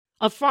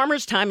A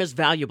farmer's time is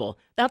valuable.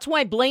 That's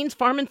why Blaine's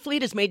Farm and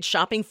Fleet has made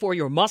shopping for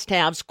your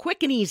must-haves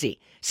quick and easy.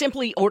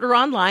 Simply order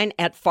online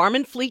at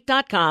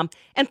farmandfleet.com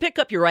and pick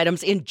up your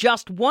items in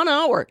just 1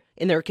 hour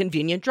in their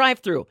convenient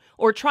drive-thru.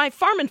 Or try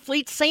Farm and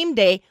Fleet's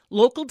same-day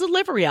local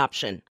delivery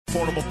option.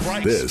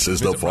 This is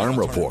the Farm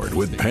Report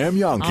with Pam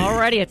Yonke.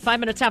 Alrighty, at 5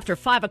 minutes after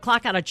 5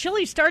 o'clock on a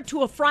chilly start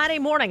to a Friday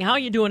morning. How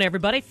you doing,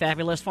 everybody?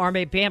 Fabulous Farm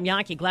Babe Pam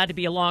Yonke. Glad to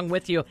be along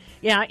with you.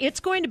 Yeah, it's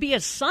going to be a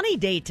sunny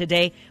day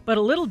today, but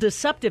a little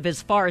deceptive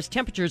as far as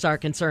temperatures are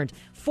concerned.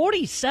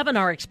 47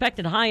 are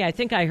expected high. I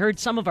think I heard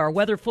some of our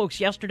weather folks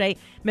yesterday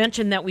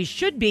mention that we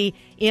should be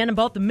in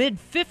about the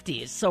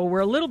mid-50s, so we're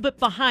a little bit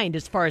behind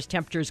as far as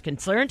temperature is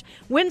concerned.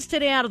 Winds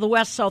today out of the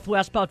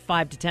west-southwest about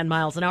 5 to 10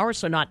 miles an hour,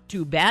 so not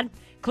too bad.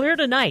 Clear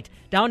tonight,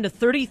 down to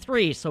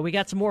 33, so we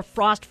got some more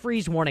frost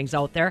freeze warnings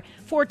out there.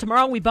 For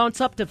tomorrow, we bounce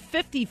up to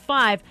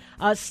 55.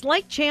 A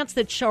slight chance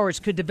that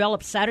showers could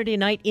develop Saturday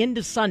night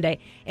into Sunday,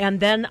 and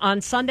then on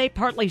Sunday,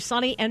 partly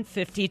sunny and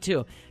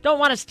 52. Don't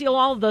want to steal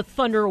all of the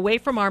thunder away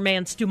from our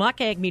man Stu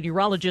Muck, ag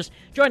meteorologist,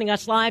 joining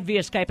us live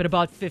via Skype in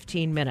about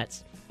 15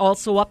 minutes.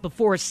 Also up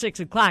before 6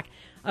 o'clock,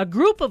 a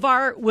group of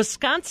our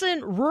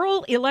Wisconsin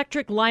rural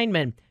electric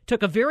linemen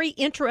took a very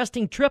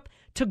interesting trip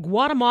to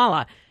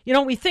Guatemala. You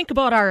know, we think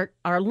about our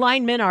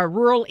linemen, our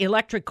rural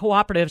electric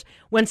cooperatives,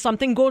 when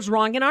something goes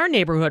wrong in our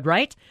neighborhood,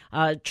 right?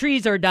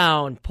 Trees are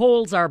down,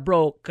 poles are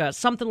broke,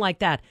 something like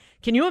that.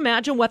 Can you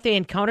imagine what they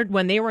encountered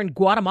when they were in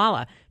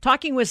Guatemala?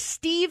 Talking with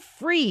Steve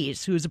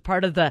Fries, who's a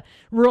part of the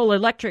Rural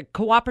Electric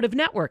Cooperative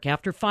Network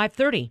after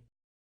 5:30.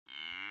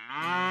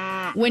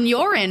 When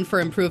you're in for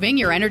improving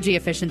your energy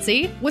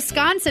efficiency,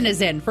 Wisconsin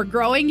is in for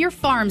growing your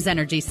farm's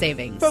energy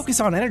savings. Focus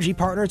on Energy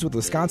partners with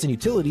Wisconsin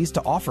Utilities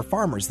to offer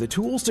farmers the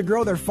tools to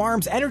grow their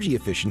farm's energy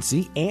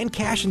efficiency and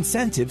cash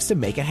incentives to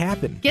make it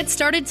happen. Get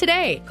started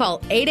today. Call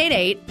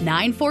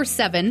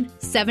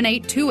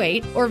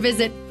 888-947-7828 or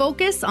visit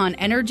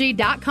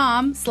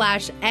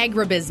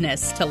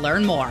focusonenergy.com/agribusiness to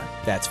learn more.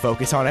 That's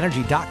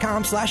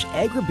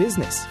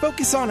focusonenergy.com/agribusiness.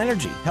 Focus on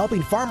Energy,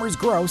 helping farmers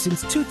grow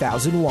since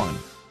 2001.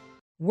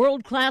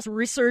 World-class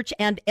research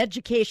and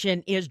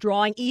education is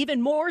drawing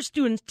even more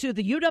students to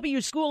the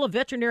UW School of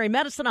Veterinary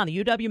Medicine on the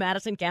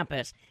UW-Madison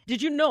campus.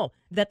 Did you know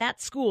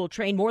that school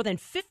trained more than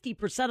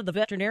 50% of the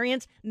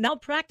veterinarians now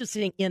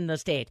practicing in the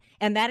state?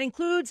 And that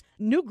includes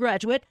new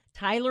graduate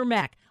Tyler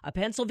Mack, a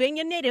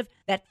Pennsylvania native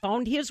that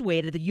found his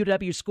way to the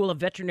UW School of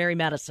Veterinary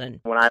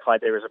Medicine. When I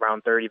applied, there was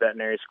around 30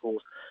 veterinary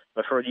schools.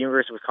 But for the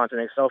University of Wisconsin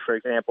itself, for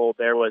example,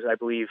 there was, I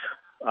believe,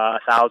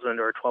 1,000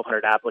 or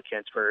 1,200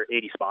 applicants for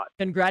 80 spots.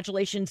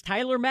 Congratulations,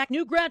 Tyler Mack,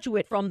 new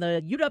graduate from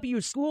the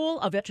UW School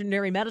of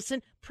Veterinary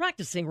Medicine,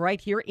 practicing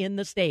right here in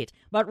the state.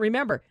 But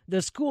remember,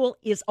 the school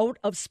is out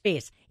of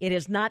space. It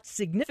has not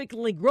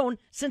significantly grown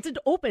since it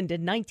opened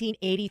in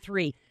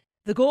 1983.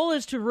 The goal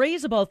is to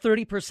raise about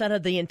 30%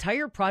 of the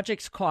entire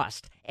project's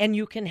cost, and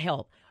you can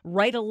help.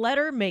 Write a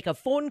letter, make a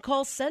phone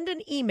call, send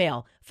an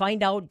email.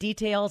 Find out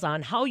details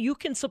on how you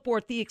can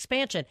support the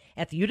expansion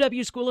at the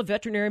UW School of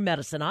Veterinary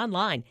Medicine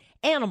online.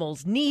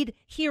 Animals need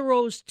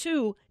heroes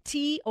too.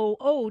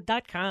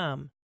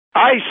 TOO.com.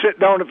 I sit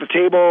down at the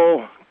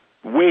table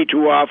way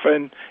too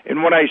often,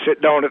 and when I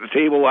sit down at the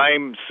table,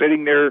 I'm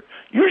sitting there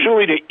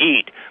usually to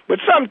eat.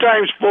 But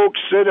sometimes folks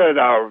sit at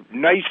a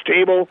nice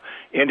table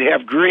and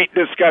have great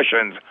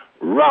discussions.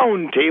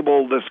 Round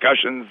table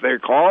discussions, they're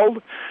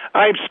called.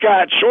 I'm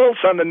Scott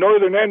Schultz on the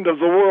northern end of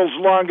the world's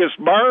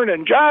longest barn,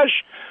 and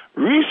Josh,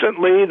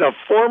 recently the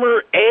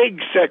former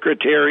Ag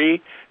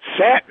Secretary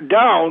sat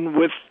down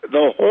with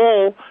the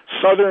whole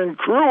Southern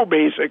crew,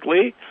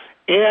 basically,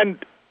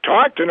 and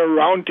talked in a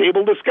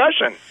roundtable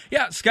discussion.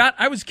 Yeah, Scott,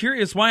 I was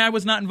curious why I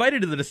was not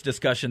invited to this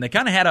discussion. They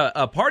kind of had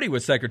a party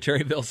with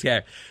Secretary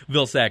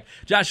Vilsack.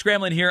 Josh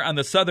Scramlin here on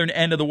the southern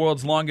end of the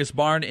world's longest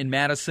barn in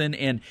Madison.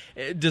 And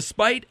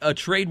despite a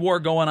trade war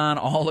going on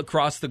all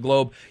across the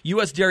globe,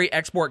 U.S. Dairy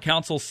Export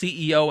Council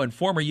CEO and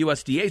former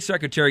USDA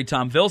Secretary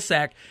Tom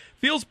Vilsack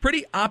feels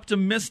pretty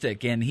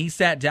optimistic, and he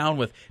sat down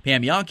with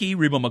Pam Yonke,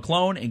 Reba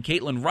McClone, and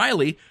Caitlin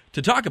Riley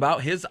to talk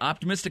about his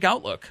optimistic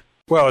outlook.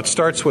 Well, it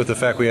starts with the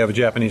fact we have a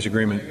Japanese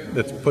agreement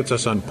that puts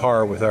us on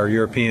par with our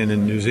European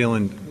and New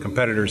Zealand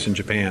competitors in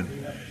Japan.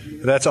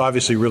 That's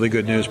obviously really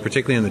good news,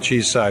 particularly on the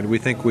cheese side. We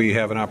think we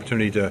have an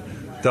opportunity to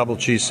double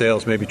cheese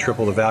sales, maybe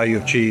triple the value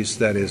of cheese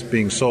that is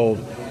being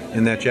sold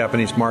in that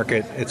Japanese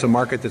market. It's a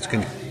market that's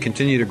going to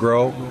continue to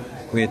grow.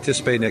 We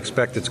anticipate and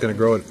expect it's going to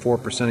grow at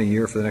 4% a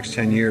year for the next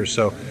 10 years.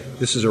 So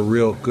this is a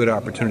real good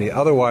opportunity.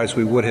 Otherwise,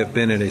 we would have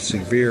been at a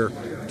severe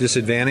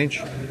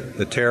disadvantage.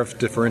 The tariff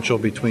differential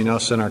between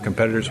us and our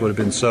competitors would have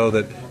been so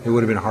that it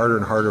would have been harder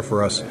and harder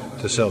for us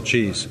to sell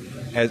cheese.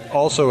 It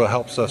also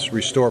helps us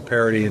restore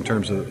parity in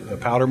terms of the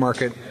powder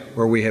market,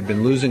 where we have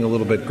been losing a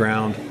little bit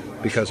ground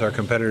because our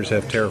competitors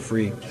have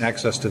tariff-free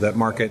access to that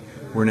market.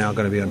 We're now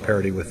going to be on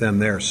parity with them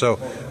there. So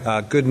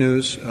good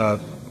news.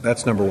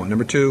 That's number one.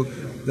 Number two,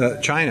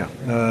 China.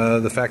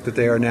 The fact that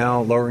they are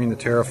now lowering the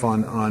tariff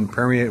on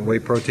permeate whey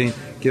protein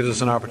gives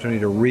us an opportunity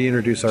to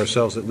reintroduce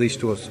ourselves at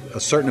least to a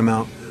certain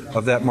amount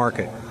of that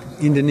market.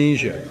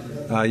 Indonesia.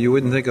 You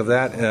wouldn't think of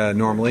that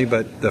normally,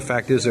 but the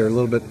fact is they're a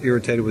little bit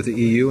irritated with the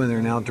EU, and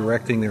they're now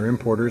directing their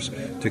importers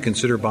to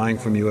consider buying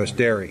from U.S.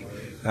 dairy.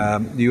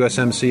 The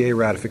USMCA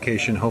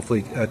ratification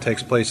hopefully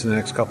takes place in the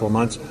next couple of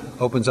months,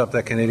 opens up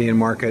that Canadian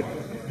market,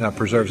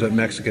 preserves that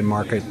Mexican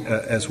market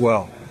as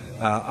well.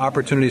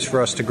 Opportunities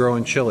for us to grow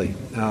in Chile,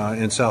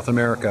 in South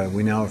America.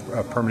 We now have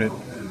a permanent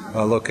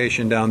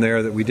location down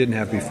there that we didn't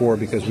have before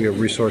because we have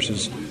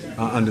resources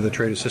under the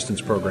Trade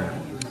Assistance Program.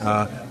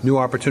 New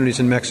opportunities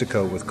in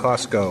Mexico with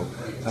Costco,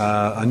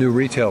 a new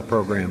retail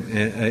program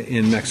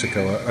in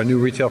Mexico, a new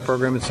retail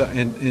program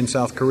in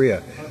South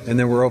Korea, and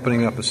then we're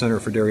opening up a Center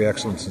for Dairy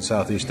Excellence in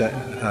Southeast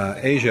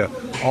Asia,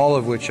 all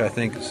of which I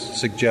think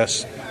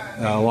suggests,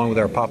 along with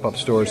our pop-up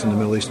stores in the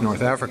Middle East and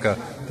North Africa,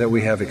 that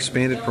we have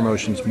expanded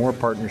promotions, more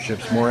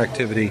partnerships, more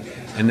activity,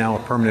 and now a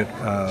permanent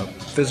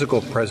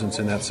physical presence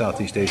in that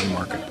Southeast Asian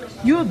market.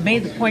 You have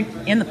made the point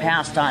in the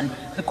past on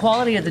the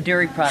quality of the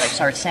dairy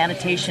products, our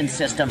sanitation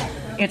system.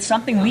 It's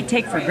something we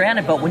take for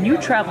granted, but when you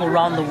travel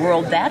around the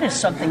world, that is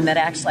something that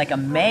acts like a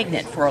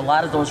magnet for a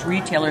lot of those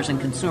retailers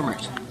and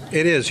consumers.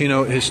 It is.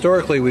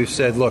 Historically we've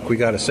said, look, we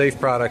got a safe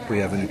product, we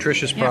have a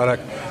nutritious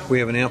product, we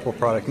have an ample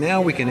product.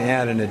 Now we can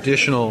add an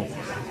additional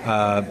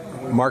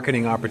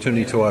marketing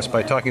opportunity to us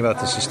by talking about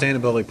the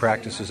sustainability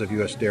practices of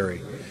U.S.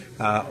 dairy.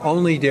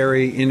 Only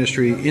dairy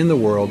industry in the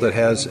world that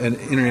has an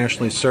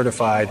internationally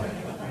certified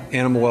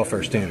animal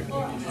welfare standard.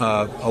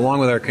 Along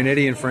with our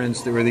Canadian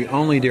friends, they were the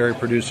only dairy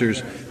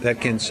producers that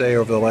can say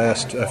over the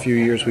last few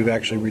years we've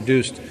actually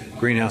reduced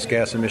greenhouse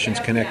gas emissions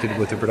connected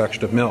with the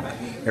production of milk.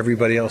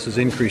 Everybody else has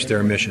increased their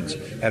emissions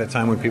at a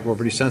time when people are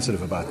pretty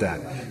sensitive about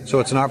that. So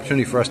it's an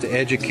opportunity for us to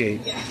educate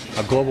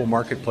a global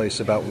marketplace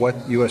about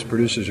what U.S.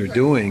 producers are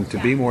doing to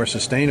be more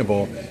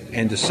sustainable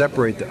and to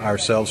separate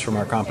ourselves from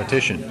our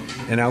competition.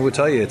 And I would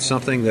tell you, it's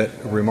something that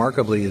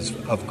remarkably is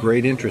of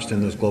great interest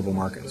in those global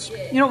markets.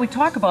 We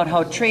talk about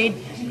how trade,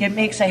 it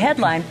makes a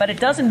headline, but it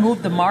doesn't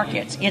move the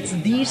markets. It's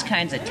these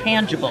kinds of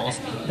tangibles,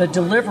 the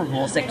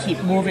deliverables, that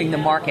keep moving the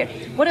market.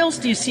 What else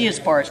do you see as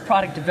far as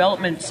product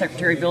development,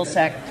 Secretary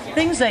Vilsack,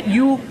 things that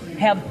you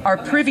are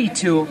privy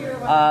to?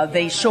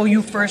 They show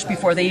you first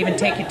before they even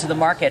take it to the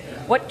market.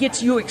 What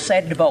gets you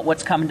excited about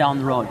what's coming down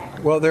the road?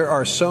 Well, there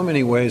are so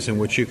many ways in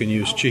which you can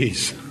use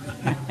cheese.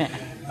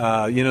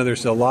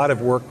 There's a lot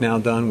of work now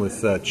done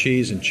with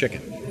cheese and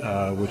chicken,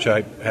 which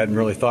I hadn't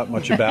really thought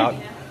much about.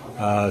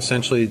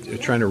 Essentially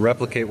trying to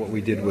replicate what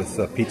we did with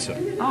pizza.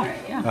 Oh,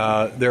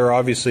 yeah. There are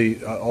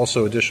obviously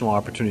also additional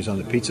opportunities on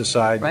the pizza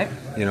side. Right.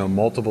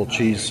 Multiple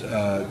cheese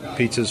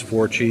pizzas,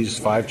 4 cheese,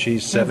 5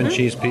 cheese, 7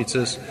 cheese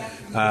pizzas.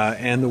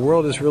 And the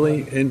world is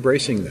really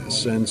embracing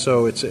this. And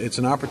so it's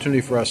an opportunity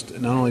for us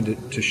not only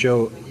to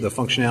show the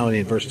functionality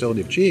and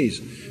versatility of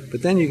cheese,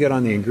 but then you get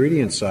on the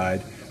ingredient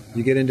side,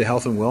 you get into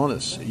health and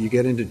wellness. You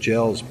get into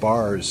gels,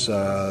 bars,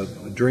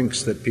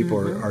 drinks that people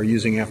are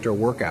using after a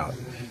workout.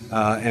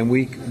 And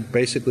we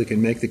basically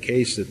can make the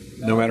case that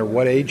no matter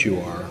what age you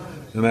are,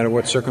 no matter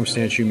what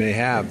circumstance you may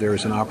have, there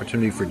is an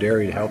opportunity for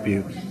dairy to help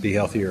you be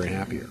healthier and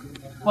happier.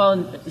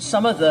 Well,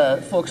 some of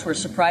the folks were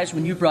surprised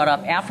when you brought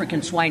up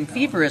African swine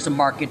fever as a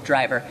market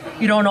driver.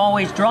 You don't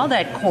always draw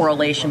that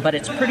correlation, but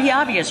it's pretty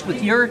obvious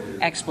with your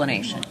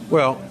explanation.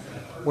 Well,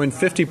 when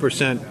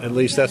 50%, at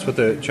least that's what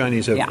the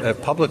Chinese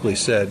have publicly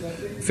said,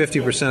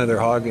 50% of their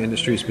hog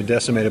industry has been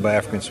decimated by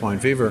African swine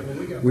fever,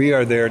 we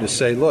are there to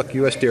say, look,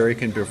 U.S. dairy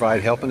can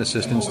provide help and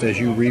assistance as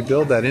you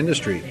rebuild that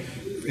industry.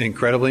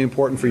 Incredibly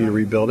important for you to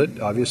rebuild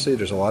it. Obviously,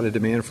 there's a lot of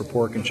demand for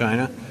pork in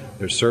China.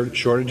 There's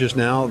shortages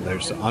now.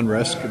 There's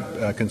unrest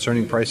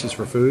concerning prices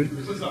for food.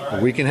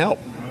 But we can help.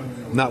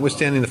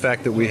 Notwithstanding the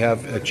fact that we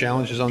have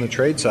challenges on the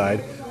trade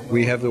side,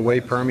 we have the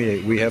whey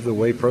permeate. We have the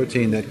whey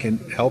protein that can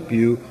help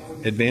you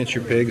advance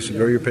your pigs,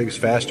 grow your pigs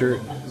faster,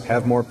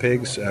 have more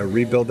pigs,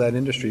 rebuild that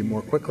industry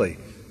more quickly.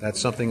 That's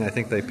something I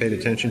think they paid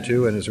attention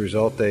to, and as a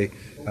result, they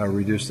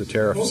reduced the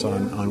tariffs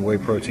on whey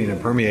protein and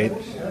permeate,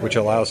 which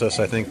allows us,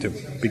 I think, to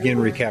begin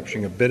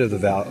recapturing a bit of the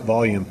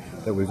volume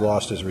that we've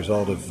lost as a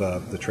result of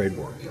the trade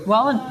war.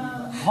 Well, and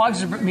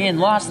hogs are being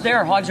lost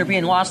there. Hogs are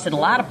being lost in a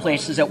lot of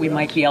places that we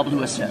might be able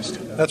to assist.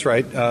 That's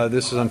right.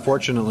 This is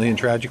unfortunately and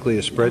tragically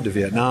a spread to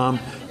Vietnam.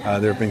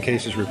 There have been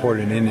cases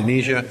reported in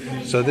Indonesia.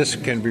 So this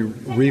can be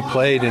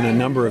replayed in a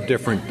number of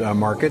different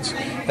markets.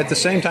 At the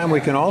same time,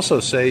 we can also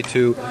say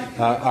to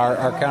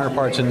our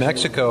counterparts in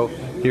Mexico,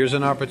 here's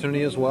an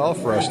opportunity as well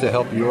for us to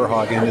help your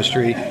hog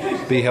industry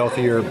be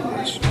healthier,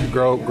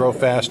 grow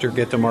faster,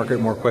 get to market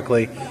more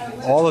quickly.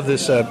 All of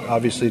this,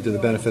 obviously, to the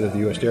benefit of the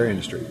U.S. dairy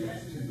industry.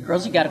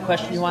 Girls, you got a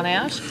question you want to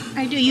ask?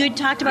 I do. You had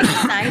talked about the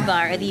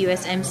sidebar of the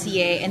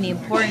USMCA and the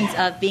importance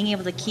of being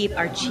able to keep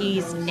our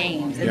cheese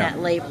names and that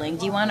labeling.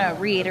 Do you want to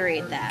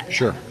reiterate that?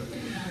 Sure.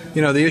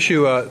 The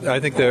issue, I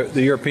think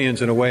the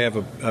Europeans, in a way, have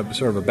a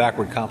sort of a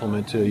backward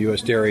compliment to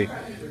U.S. dairy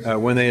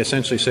when they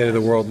essentially say to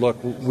the world,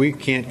 look, we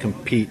can't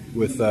compete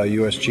with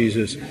U.S.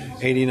 cheeses.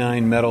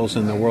 89 medals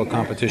in the world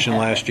competition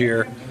last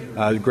year,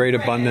 great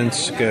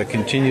abundance,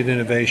 continued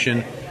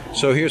innovation.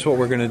 So here's what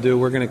we're going to do.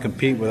 We're going to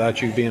compete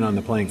without you being on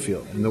the playing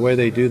field. And the way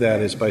they do that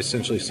is by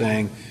essentially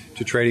saying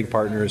to trading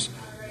partners,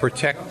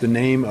 protect the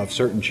name of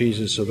certain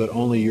cheeses so that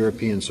only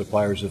European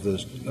suppliers of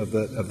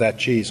that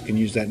cheese can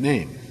use that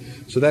name.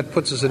 So that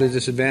puts us at a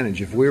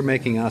disadvantage. If we're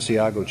making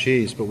Asiago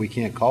cheese, but we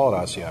can't call it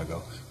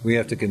Asiago, we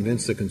have to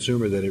convince the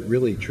consumer that it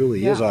really,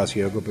 truly is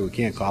Asiago, but we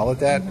can't call it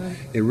that.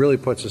 It really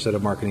puts us at a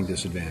marketing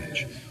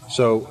disadvantage.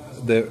 So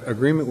the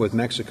agreement with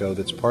Mexico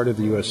that's part of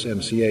the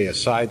USMCA, a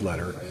side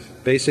letter,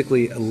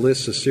 basically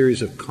lists a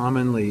series of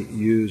commonly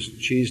used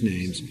cheese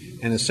names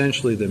and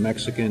essentially the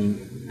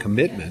Mexican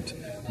commitment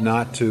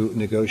not to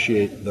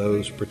negotiate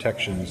those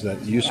protections,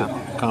 that use of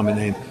common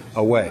name,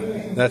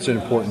 away. That's an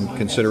important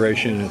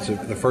consideration, and it's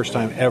the first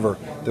time ever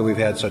that we've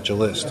had such a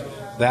list.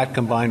 That,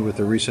 combined with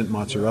the recent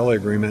mozzarella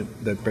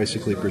agreement that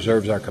basically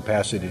preserves our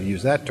capacity to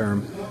use that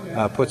term,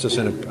 puts us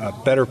in a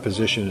better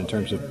position in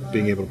terms of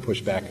being able to push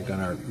back on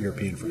our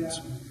European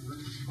friends.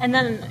 And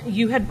then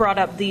you had brought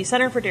up the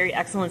Center for Dairy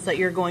Excellence that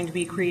you're going to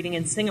be creating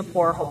in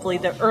Singapore, hopefully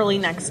early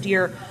next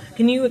year.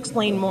 Can you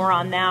explain more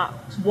on that,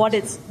 what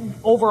its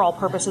overall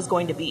purpose is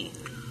going to be?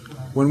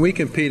 When we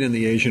compete in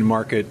the Asian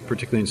market,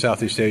 particularly in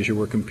Southeast Asia,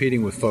 we're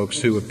competing with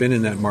folks who have been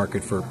in that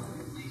market for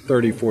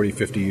 30, 40,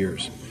 50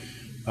 years.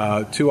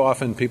 Too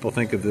often people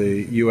think of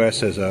the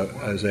U.S. as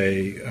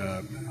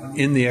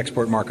in the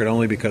export market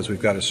only because we've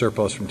got a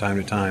surplus from time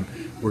to time.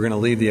 We're going to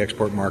leave the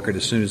export market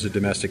as soon as the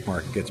domestic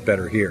market gets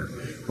better here.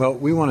 Well,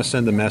 we want to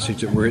send the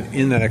message that we're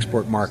in that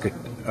export market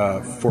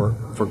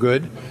for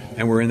good,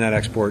 and we're in that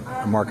export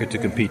market to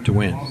compete to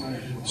win.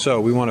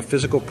 So we want a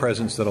physical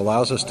presence that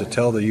allows us to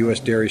tell the U.S.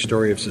 dairy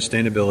story of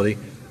sustainability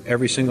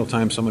every single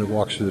time someone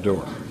walks through the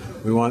door.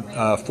 We want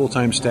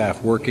full-time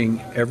staff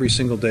working every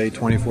single day,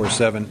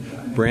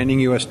 24/7, branding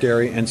U.S.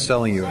 dairy and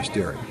selling U.S.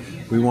 dairy.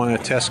 We want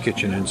a test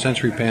kitchen and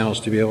sensory panels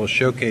to be able to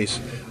showcase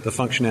the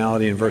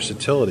functionality and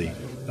versatility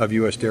of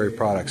U.S. dairy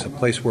products, a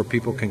place where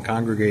people can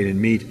congregate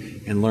and meet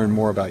and learn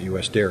more about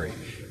U.S. dairy.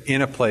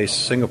 In a place,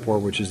 Singapore,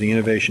 which is the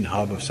innovation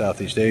hub of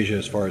Southeast Asia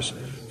as far as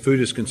food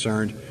is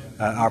concerned,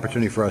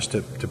 opportunity for us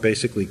to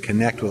basically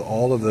connect with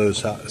all of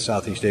those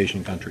Southeast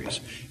Asian countries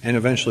and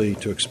eventually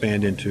to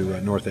expand into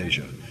North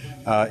Asia.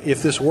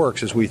 If this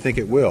works, as we think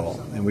it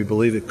will, and we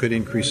believe it could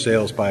increase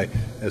sales by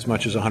as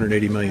much as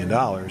 $180 million,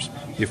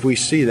 if we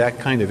see that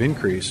kind of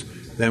increase,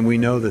 then we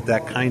know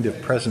that kind of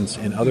presence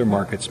in other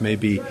markets may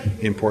be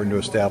important to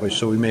establish.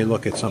 So we may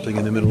look at something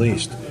in the Middle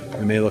East.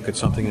 We may look at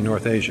something in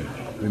North Asia.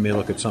 We may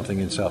look at something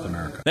in South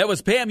America. That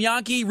was Pam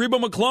Jahnke, Reba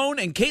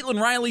McClone, and Caitlin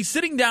Riley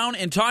sitting down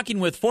and talking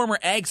with former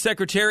Ag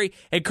Secretary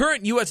and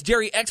current U.S.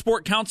 Dairy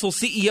Export Council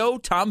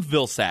CEO Tom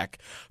Vilsack.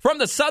 From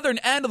the southern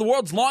end of the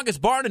world's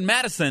longest barn in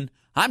Madison,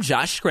 I'm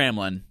Josh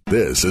Scramlin.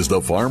 This is the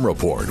Farm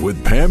Report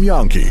with Pam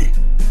Jahnke.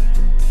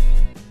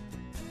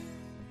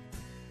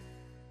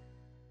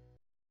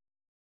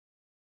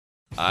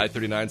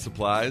 I-39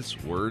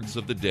 Supplies, words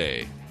of the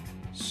day.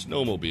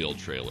 Snowmobile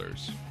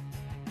trailers.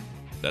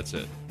 That's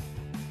it.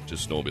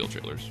 Just snowmobile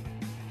trailers.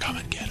 Come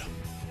and get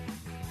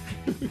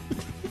them.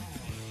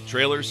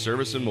 Trailers,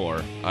 service, and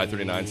more.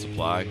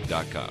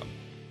 I39supply.com.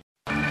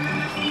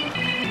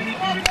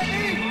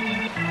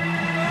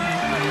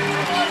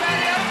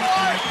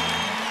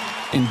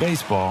 In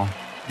baseball,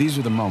 these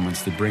are the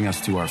moments that bring us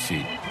to our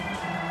feet.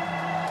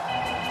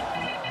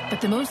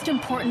 But the most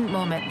important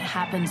moment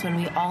happens when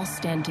we all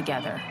stand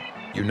together.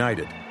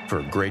 United for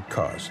a great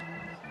cause.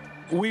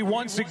 We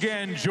once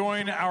again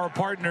join our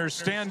partners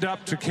Stand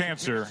Up to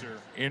Cancer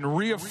in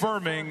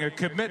reaffirming a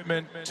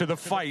commitment to the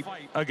fight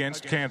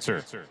against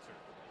cancer.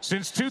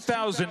 Since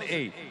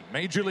 2008,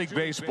 Major League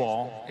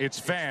Baseball, its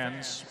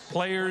fans,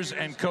 players,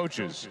 and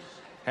coaches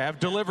have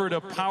delivered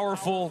a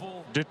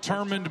powerful,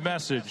 determined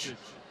message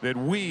that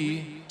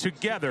we,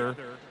 together,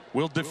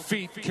 will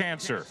defeat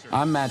cancer.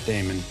 I'm Matt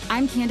Damon.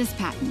 I'm Candace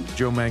Patton.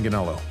 Joe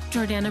Manganiello.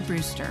 Jordana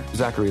Brewster.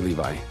 Zachary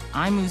Levi.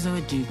 I'm Uzo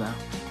Aduba.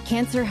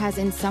 Cancer has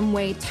in some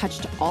way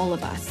touched all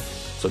of us.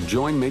 So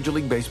join Major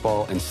League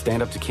Baseball and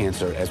Stand Up to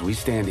Cancer as we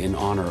stand in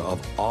honor of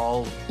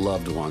all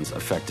loved ones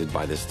affected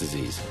by this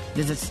disease.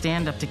 Visit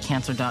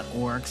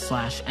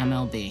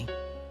standuptocancer.org/MLB.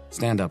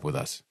 Stand up with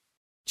us.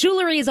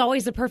 Jewelry is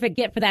always the perfect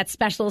gift for that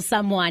special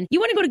someone. You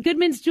want to go to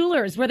Goodman's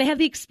Jewelers, where they have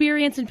the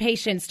experience and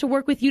patience to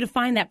work with you to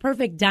find that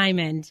perfect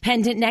diamond.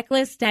 Pendant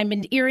necklace,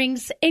 diamond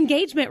earrings,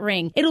 engagement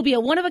ring. It'll be a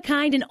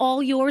one-of-a-kind and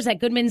all yours at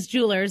Goodman's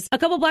Jewelers, a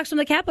couple blocks from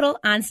the Capitol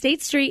on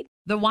State Street.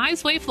 The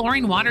Wise Way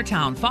Flooring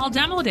Watertown Fall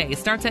Demo Day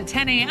starts at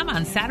 10 a.m.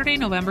 on Saturday,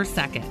 November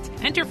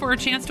 2nd. Enter for a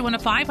chance to win a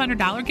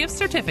 $500 gift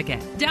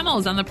certificate.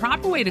 Demos on the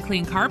proper way to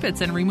clean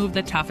carpets and remove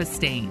the toughest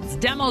stains.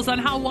 Demos on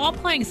how wall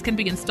planks can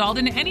be installed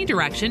in any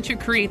direction to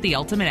create the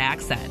ultimate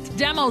accent.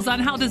 Demos on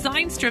how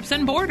design strips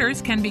and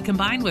borders can be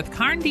combined with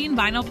Karndine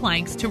vinyl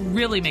planks to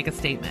really make a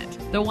statement.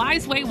 The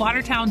Wise Way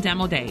Watertown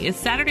Demo Day is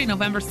Saturday,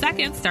 November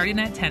 2nd, starting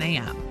at 10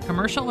 a.m.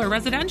 Commercial or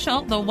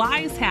residential, the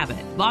Wise have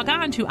it. Log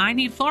on to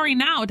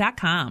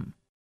INeedFlooringNow.com.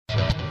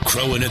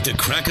 Crowing at the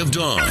crack of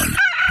dawn.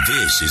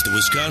 This is the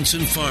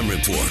Wisconsin Farm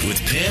Report with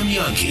Pam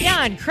Jahnke.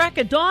 Yeah, and crack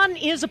of dawn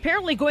is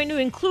apparently going to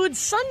include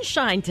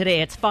sunshine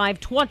today. It's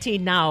 5:20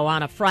 now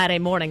on a Friday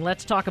morning.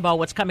 Let's talk about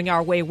what's coming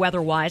our way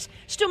weather-wise.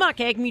 Stu Muck,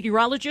 ag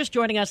meteorologist,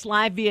 joining us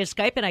live via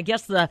Skype. And I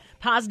guess the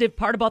positive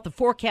part about the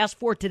forecast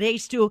for today,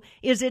 Stu,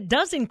 is it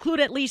does include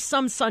at least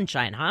some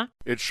sunshine, huh?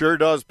 It sure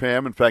does,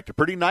 Pam. In fact, a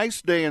pretty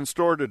nice day in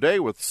store today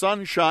with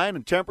sunshine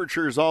and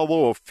temperatures,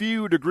 although a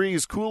few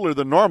degrees cooler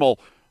than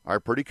normal, are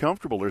pretty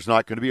comfortable. There's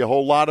not going to be a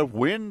whole lot of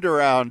wind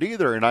around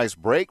either. A nice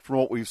break from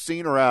what we've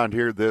seen around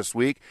here this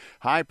week.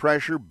 High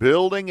pressure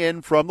building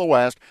in from the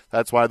west.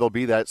 That's why there'll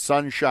be that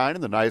sunshine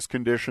and the nice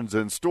conditions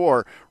in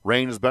store.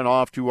 Rain has been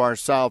off to our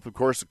south. Of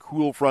course, the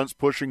cool front's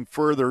pushing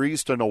further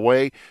east and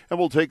away, and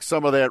we'll take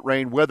some of that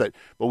rain with it.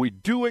 But we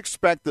do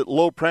expect that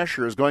low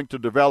pressure is going to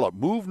develop,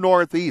 move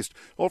northeast,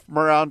 from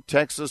around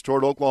Texas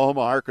toward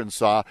Oklahoma,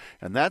 Arkansas,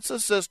 and that's a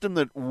system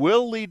that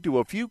will lead to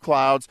a few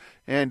clouds,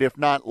 and if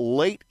not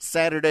late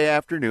Saturday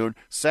afternoon,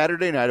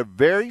 Saturday night, a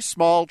very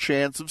small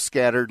chance of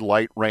scattered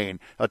light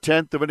rain,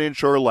 1/10 of an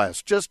inch or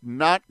less. Just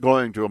not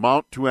going to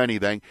amount to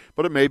anything,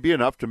 but it may be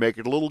enough to make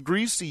it a little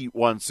greasy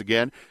once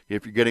again.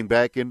 If you're getting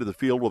back into the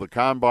field with a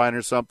combine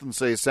or something,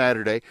 say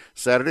Saturday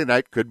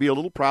night could be a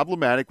little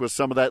problematic with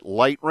some of that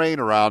light rain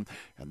around.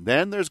 And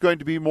then there's going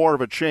to be more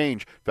of a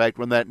change. In fact,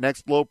 when that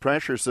next low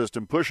pressure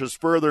system pushes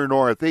further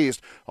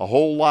northeast, a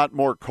whole lot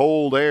more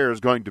cold air is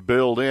going to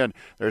build in.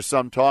 There's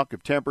some talk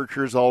of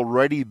temperatures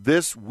already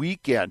this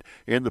weekend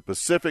in the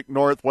Pacific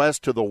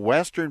Northwest to the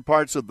western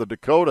parts of the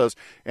Dakotas,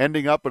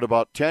 ending up at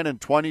about 10 and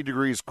 20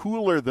 degrees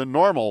cooler than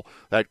normal.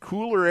 That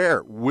cooler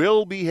air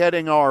will be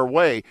heading our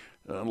way.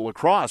 La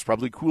Crosse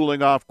probably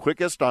cooling off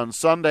quickest on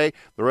Sunday.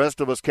 The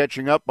rest of us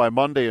catching up by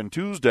Monday and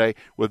Tuesday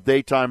with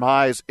daytime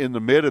highs in the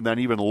mid and then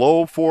even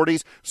low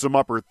 40s, some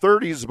upper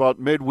 30s about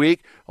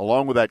midweek.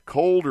 Along with that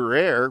colder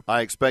air, I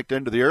expect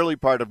into the early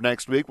part of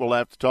next week we'll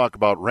have to talk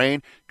about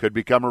rain. Could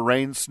become a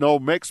rain-snow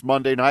mix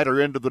Monday night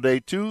or into the day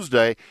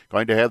Tuesday.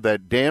 Going to have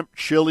that damp,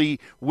 chilly,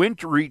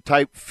 wintry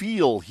type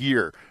feel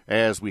here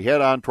as we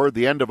head on toward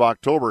the end of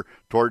October,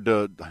 toward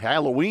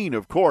Halloween,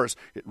 of course.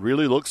 It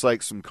really looks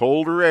like some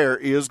colder air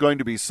is going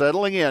to be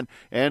settling in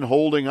and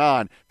holding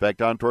on. In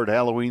fact, on toward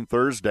Halloween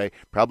Thursday,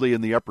 probably in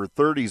the upper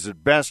 30s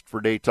at best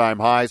for daytime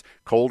highs.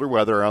 Colder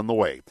weather on the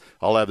way.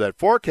 I'll have that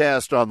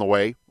forecast on the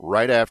way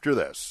right after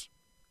this.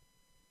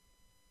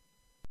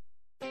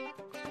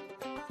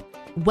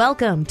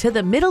 Welcome to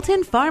the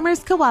Middleton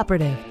Farmers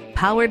Cooperative,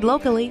 powered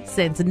locally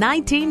since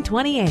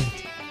 1928.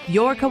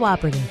 Your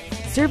cooperative,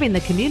 serving the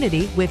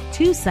community with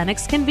 2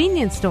 Cenex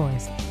convenience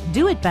stores,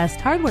 Do It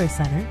Best Hardware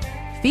Center,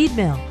 Feed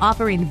Mill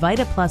offering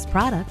Vita Plus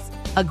products,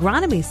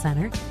 Agronomy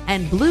Center,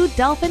 and Blue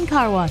Dolphin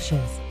Car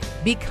Washes.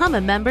 Become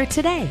a member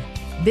today.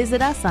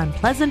 Visit us on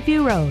Pleasant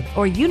View Road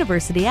or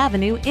University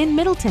Avenue in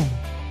Middleton,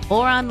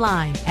 or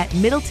online at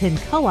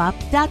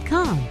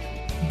middletoncoop.com.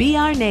 Be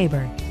our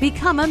neighbor.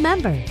 Become a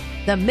member.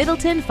 The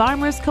Middleton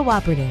Farmers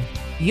Cooperative.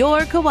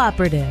 Your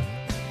cooperative.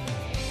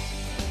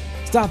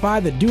 Stop by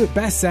the Do It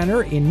Best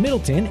Center in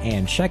Middleton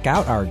and check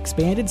out our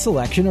expanded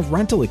selection of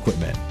rental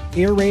equipment.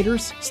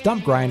 Aerators,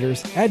 stump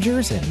grinders,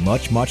 edgers, and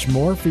much, much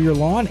more for your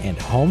lawn and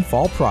home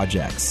fall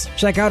projects.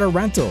 Check out our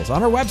rentals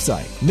on our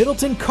website,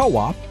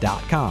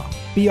 middletoncoop.com.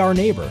 Be our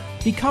neighbor.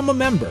 Become a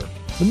member.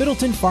 The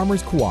Middleton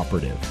Farmers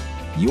Cooperative.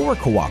 Your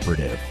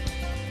cooperative.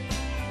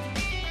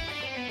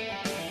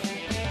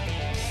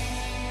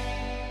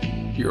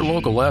 Your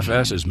local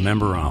FS is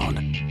member-owned,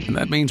 and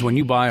that means when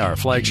you buy our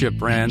flagship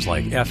brands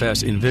like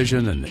FS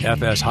Envision and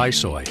FS High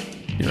Soy,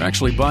 you're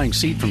actually buying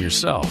seed from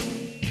yourself.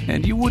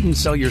 And you wouldn't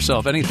sell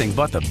yourself anything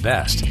but the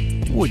best,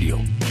 would you?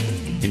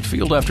 In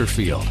field after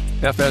field,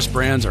 FS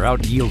brands are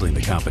out-yielding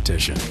the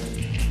competition.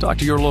 Talk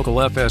to your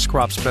local FS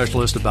crop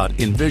specialist about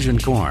Envision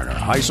corn or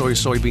High Soy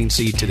soybean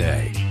seed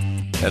today.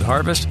 At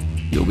harvest,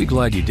 you'll be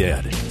glad you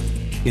did.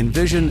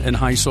 Envision and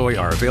High Soy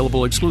are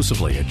available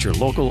exclusively at your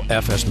local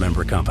FS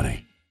member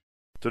company.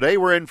 Today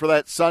we're in for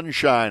that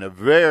sunshine, a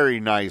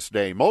very nice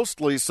day.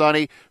 Mostly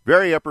sunny,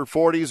 very upper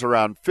 40s,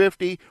 around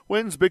 50.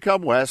 Winds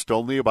become west,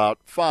 only about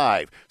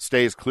 5.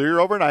 Stays clear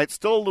overnight,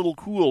 still a little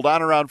cool,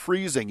 down around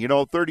freezing.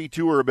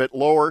 32 or a bit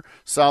lower.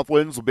 South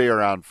winds will be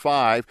around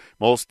 5.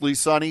 Mostly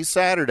sunny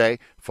Saturday.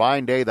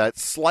 Fine day, that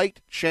slight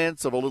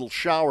chance of a little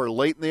shower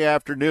late in the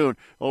afternoon.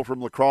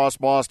 From La Crosse,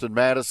 Boston,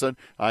 Madison,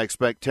 I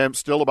expect temps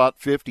still about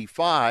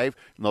 55,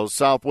 and those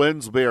south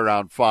winds will be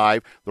around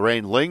 5. The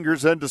rain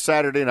lingers into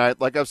Saturday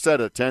night, like I've said,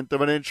 1/10 of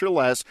an inch or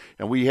less,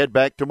 and we head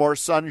back to more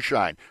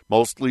sunshine.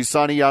 Mostly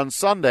sunny on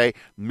Sunday,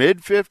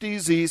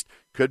 mid-50s east.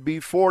 Could be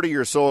 40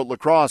 or so at La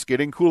Crosse,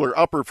 getting cooler,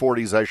 upper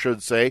 40s, I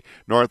should say.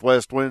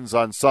 Northwest winds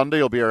on Sunday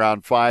will be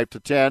around 5 to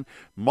 10.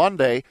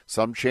 Monday,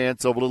 some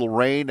chance of a little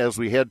rain as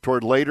we head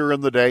toward later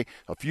in the day.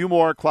 A few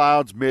more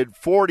clouds,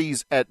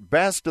 mid-40s at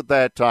best at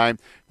that time.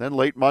 Then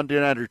late Monday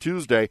night or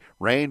Tuesday,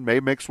 rain may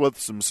mix with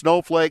some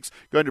snowflakes,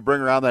 going to bring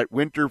around that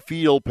winter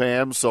feel,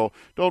 Pam, so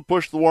don't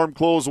push the warm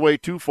clothes away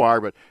too far,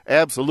 but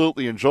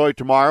absolutely enjoy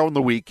tomorrow and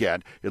the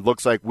weekend. It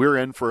looks like we're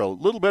in for a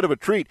little bit of a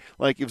treat,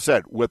 like you've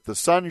said. With the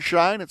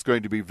sunshine, it's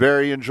going to be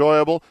very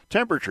enjoyable.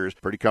 Temperatures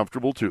pretty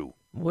comfortable, too.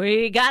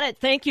 We got it.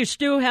 Thank you,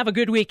 Stu. Have a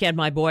good weekend,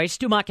 my boy.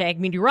 Stu Muck, ag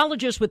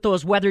meteorologist, with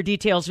those weather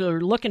details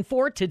we're looking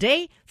for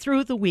today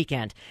through the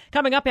weekend.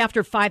 Coming up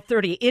after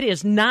 5:30, it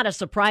is not a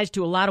surprise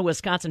to a lot of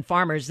Wisconsin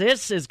farmers.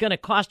 This is going to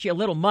cost you a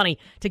little money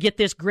to get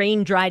this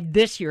grain dried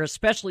this year,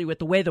 especially with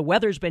the way the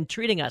weather's been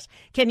treating us.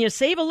 Can you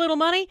save a little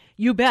money?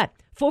 You bet.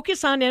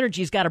 Focus on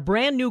Energy's got a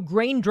brand new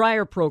grain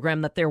dryer program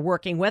that they're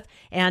working with,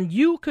 and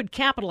you could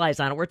capitalize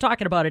on it. We're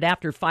talking about it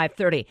after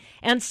 5:30.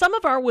 And some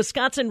of our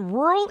Wisconsin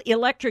rural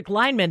electric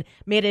linemen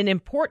made an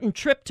important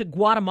trip to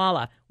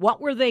Guatemala. What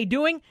were they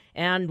doing,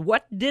 and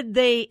what did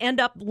they end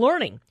up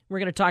learning? We're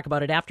going to talk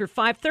about it after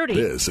 5:30.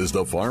 This is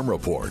the Farm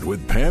Report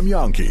with Pam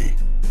Yonke.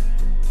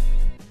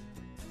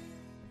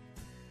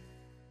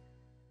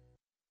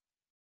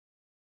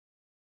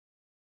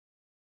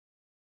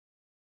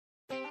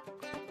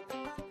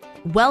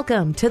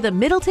 Welcome to the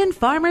Middleton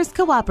Farmers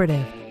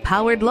Cooperative,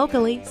 powered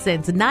locally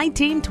since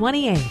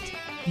 1928.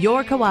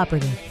 Your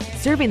cooperative,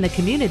 serving the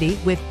community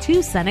with 2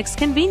 Cenex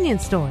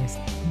convenience stores,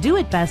 Do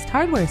It Best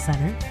Hardware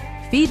Center,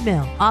 Feed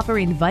Mill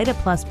offering Vita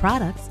Plus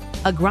products,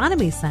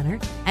 Agronomy Center,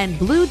 and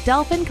Blue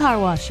Dolphin Car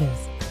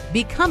Washes.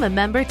 Become a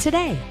member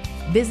today.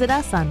 Visit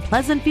us on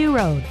Pleasant View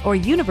Road or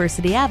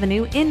University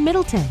Avenue in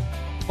Middleton,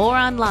 or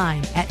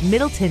online at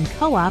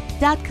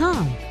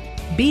middletoncoop.com.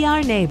 Be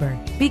our neighbor.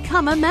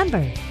 Become a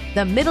member.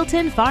 The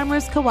Middleton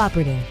Farmers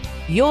Cooperative,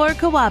 your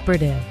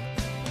cooperative.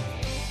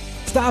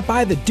 Stop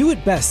by the Do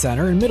It Best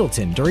Center in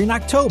Middleton during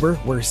October,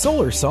 where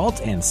solar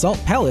salt and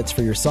salt pellets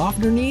for your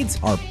softener needs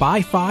are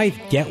buy 5,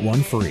 get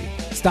 1 free.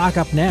 Stock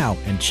up now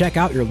and check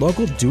out your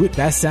local Do It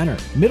Best Center,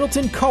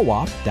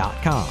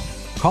 middletoncoop.com.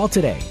 Call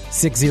today,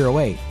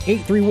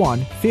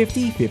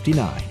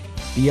 608-831-5059.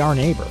 Be our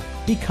neighbor.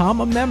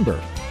 Become a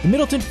member. The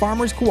Middleton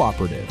Farmers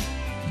Cooperative,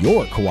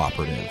 your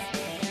cooperative.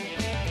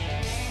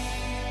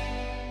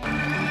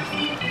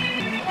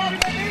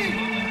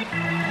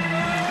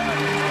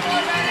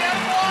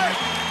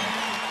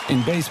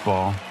 In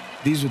baseball,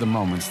 these are the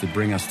moments that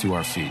bring us to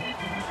our feet.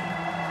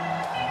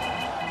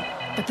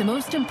 But the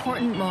most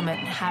important moment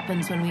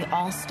happens when we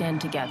all stand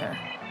together.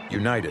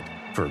 United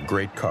for a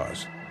great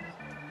cause.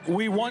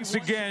 We once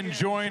again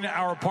join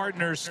our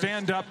partners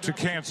Stand Up to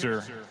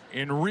Cancer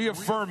in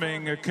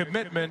reaffirming a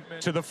commitment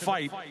to the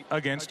fight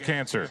against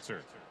cancer.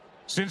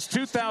 Since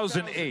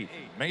 2008,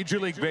 Major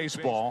League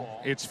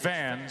Baseball, its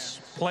fans,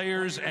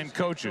 players, and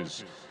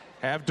coaches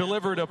have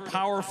delivered a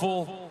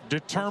powerful,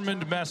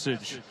 determined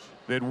message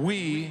that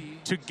we,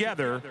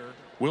 together,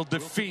 will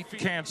defeat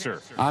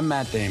cancer. I'm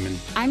Matt Damon.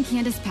 I'm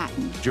Candace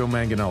Patton. Joe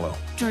Manganiello.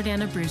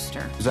 Jordana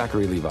Brewster.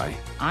 Zachary Levi.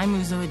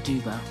 I'm Uzo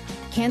Aduba.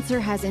 Cancer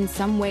has in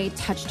some way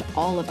touched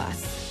all of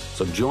us.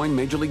 So join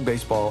Major League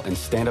Baseball and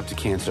Stand Up to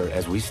Cancer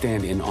as we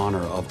stand in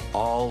honor of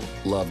all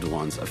loved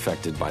ones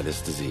affected by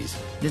this disease.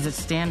 Visit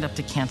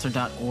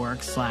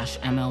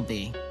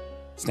standuptocancer.org/MLB.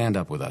 Stand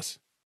up with us.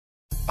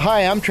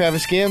 Hi, I'm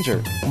Travis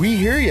Ganser. We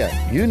hear you.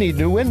 You need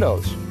new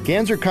windows.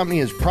 Ganser Company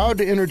is proud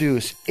to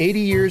introduce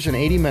 80 Years in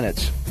 80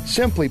 Minutes.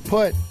 Simply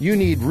put, you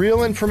need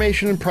real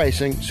information and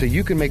pricing so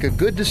you can make a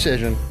good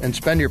decision and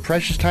spend your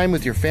precious time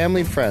with your family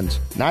and friends,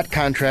 not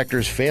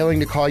contractors failing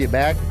to call you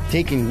back,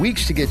 taking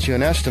weeks to get you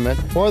an estimate,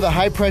 or the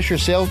high-pressure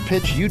sales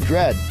pitch you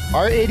dread.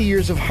 Our 80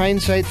 years of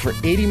hindsight for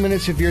 80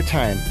 minutes of your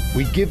time.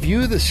 We give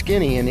you the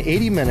skinny in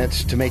 80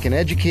 minutes to make an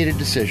educated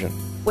decision.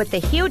 With the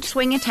huge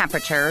swing in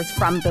temperatures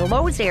from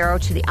below zero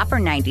to the upper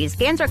 90s,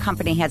 Ganser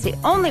Company has the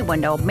only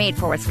window made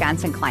for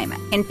Wisconsin climate.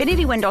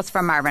 Infinity Windows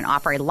from Marvin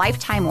offer a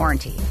lifetime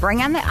warranty.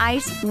 Bring on the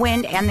ice,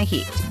 wind, and the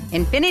heat.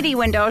 Infinity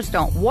Windows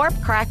don't warp,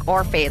 crack,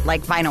 or fade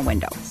like vinyl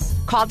windows.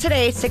 Call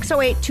today,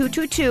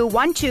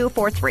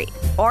 608-222-1243,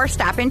 or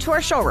stop into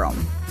our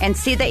showroom and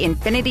see the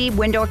Infinity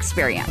Window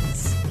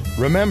experience.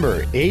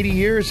 Remember, 80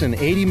 years and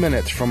 80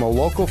 minutes from a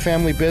local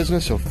family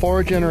business of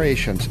 4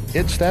 generations.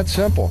 It's that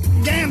simple.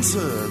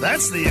 Ganser,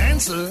 that's the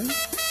answer.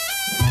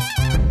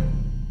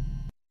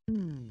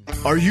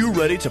 Are you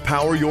ready to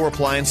power your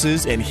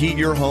appliances and heat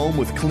your home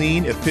with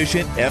clean,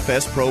 efficient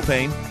FS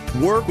propane?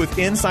 Work with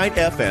Insight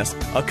FS,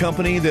 a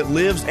company that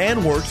lives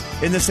and works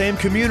in the same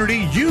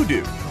community you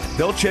do.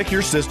 They'll check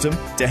your system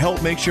to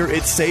help make sure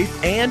it's safe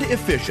and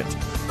efficient.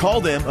 Call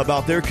them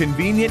about their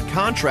convenient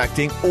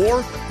contracting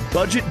or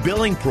budget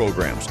billing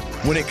programs.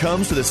 When it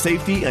comes to the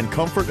safety and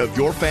comfort of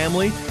your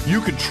family, you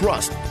can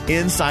trust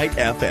Insight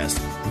FS.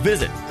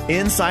 Visit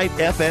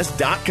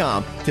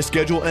insightfs.com to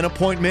schedule an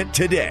appointment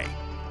today.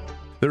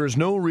 There is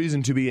no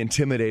reason to be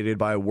intimidated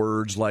by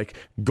words like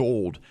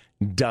gold,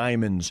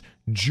 diamonds,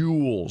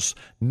 jewels.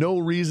 No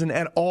reason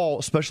at all,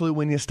 especially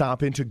when you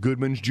stop into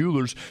Goodman's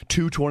Jewelers,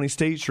 220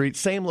 State Street,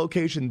 same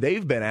location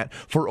they've been at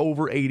for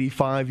over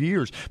 85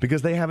 years,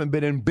 because they haven't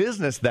been in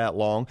business that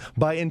long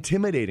by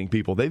intimidating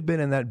people. They've been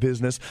in that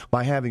business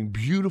by having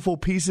beautiful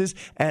pieces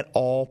at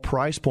all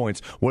price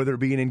points, whether it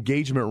be an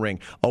engagement ring,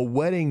 a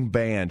wedding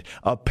band,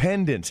 a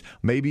pendant,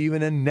 maybe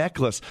even a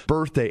necklace,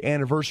 birthday,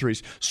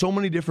 anniversaries, so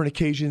many different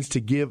occasions to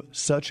give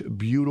such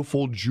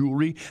beautiful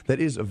jewelry that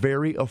is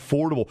very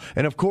affordable.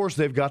 And of course,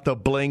 they've got the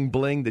bling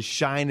bling, the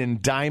shine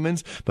and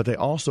diamonds, but they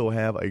also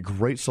have a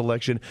great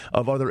selection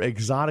of other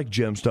exotic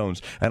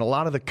gemstones and a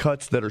lot of the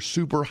cuts that are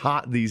super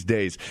hot these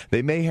days.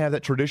 They may have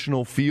that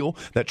traditional feel,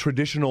 that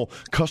traditional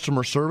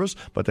customer service,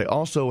 but they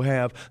also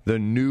have the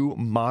new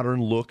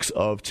modern looks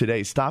of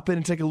today. Stop in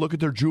and take a look at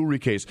their jewelry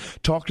case.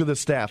 Talk to the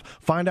staff.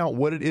 Find out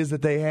what it is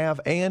that they have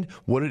and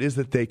what it is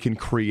that they can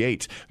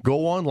create.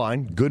 Go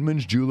online,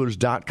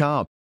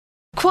 goodmansjewelers.com.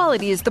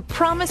 Quality is the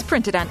promise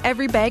printed on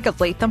every bag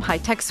of Latham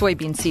High-Tech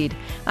soybean seed.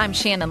 I'm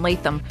Shannon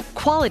Latham.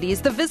 Quality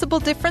is the visible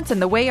difference in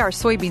the way our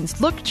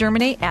soybeans look,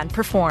 germinate, and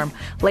perform.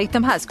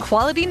 Latham has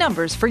quality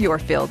numbers for your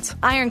fields.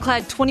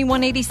 Ironclad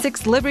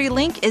 2186 Liberty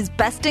Link is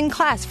best in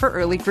class for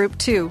early Group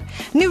 2.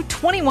 New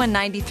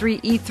 2193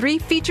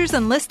 E3 features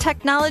Enlist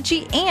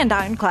technology and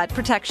Ironclad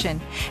protection.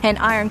 And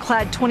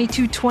Ironclad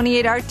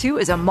 2228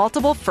 R2 is a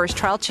multiple first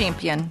trial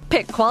champion.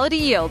 Pick quality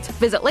yields.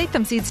 Visit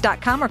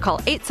LathamSeeds.com or call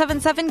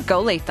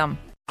 877-GO-LATHAM.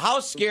 How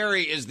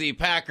scary is the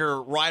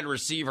Packer wide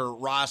receiver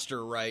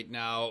roster right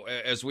now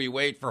as we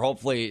wait for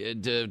hopefully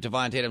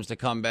Devontae Adams to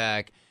come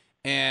back?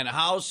 And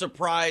how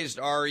surprised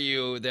are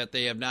you that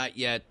they have not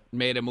yet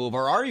made a move?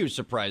 Or are you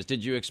surprised?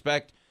 Did you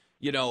expect,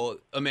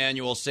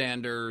 Emmanuel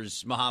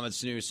Sanders, Mohamed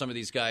Sanu, some of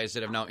these guys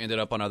that have now ended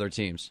up on other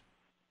teams?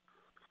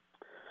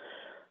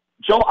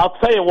 Joe, I'll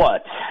tell you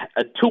what.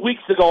 2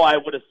 weeks ago, I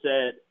would have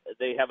said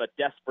they have a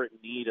desperate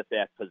need at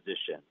that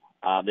position.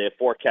 They have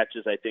 4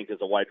 catches, I think, as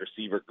a wide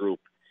receiver group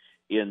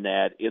in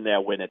that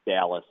win at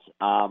Dallas.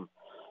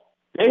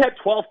 They had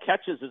 12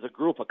 catches as a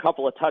group, a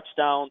couple of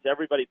touchdowns.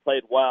 Everybody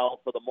played well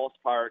for the most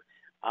part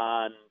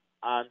on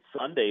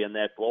Sunday in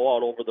that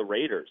blowout over the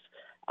Raiders.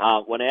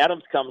 When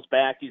Adams comes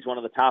back, he's one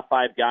of the top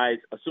 5 guys,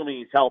 assuming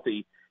he's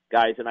healthy,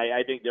 guys, and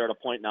I think they're at a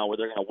point now where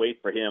they're going to wait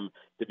for him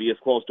to be as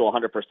close to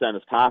 100%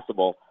 as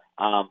possible.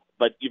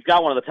 But you've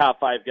got one of the top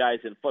 5 guys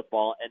in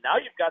football, and now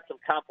you've got some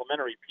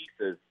complementary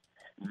pieces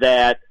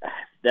that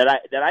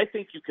I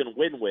think you can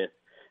win with.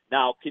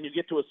 Now, can you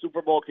get to a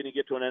Super Bowl? Can you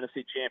get to an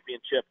NFC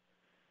championship?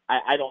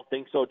 I don't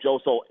think so, Joe.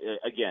 So,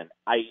 again,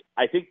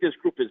 I think this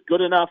group is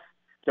good enough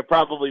to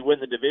probably win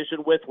the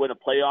division with, win a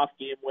playoff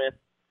game with.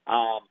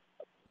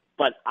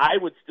 But I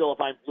would still,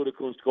 if I'm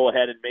Gutekunst, go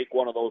ahead and make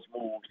one of those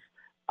moves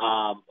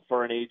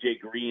for an A.J.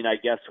 Green, I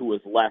guess, who was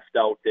left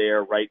out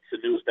there, right?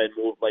 Sanu's been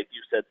moved, like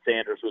you said,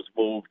 Sanders was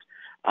moved.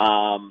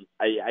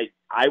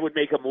 I would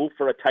make a move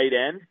for a tight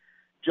end,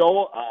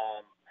 Joe.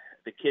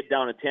 The kid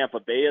down in Tampa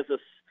Bay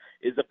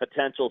is a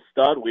potential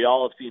stud. We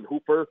all have seen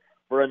Hooper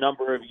for a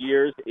number of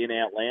years in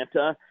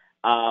Atlanta.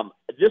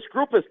 This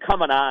group is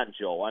coming on,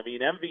 Joe. I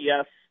mean,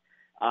 MVS,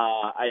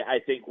 I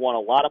think, won a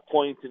lot of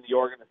points in the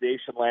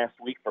organization last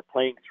week for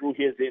playing through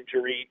his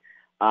injury.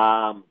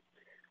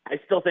 I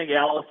still think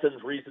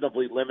Allison's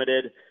reasonably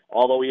limited,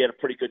 although he had a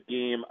pretty good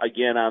game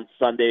again on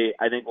Sunday.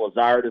 I think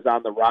Lazard is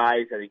on the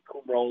rise. I think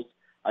Kumro's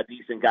a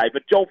decent guy.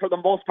 But, Joe, for the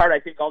most part, I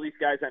think all these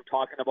guys I'm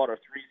talking about are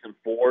 3s and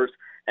 4s.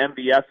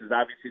 MVS is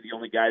obviously the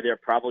only guy there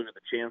probably with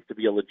a chance to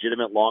be a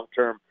legitimate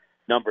long-term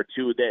number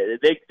 2.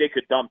 They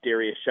could dump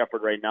Darius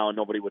Shepard right now and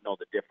nobody would know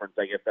the difference.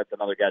 I guess that's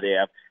another guy they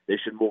have. They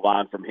should move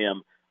on from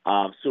him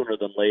sooner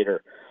than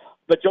later.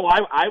 But, Joe,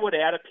 I would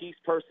add a piece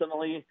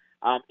personally.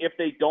 If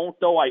they don't,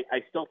 though, I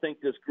still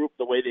think this group,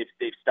 the way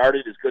they've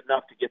started, is good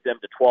enough to get them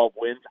to 12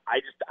 wins.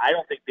 I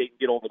don't think they can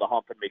get over the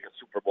hump and make a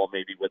Super Bowl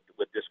maybe with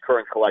this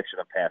current collection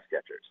of pass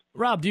catchers.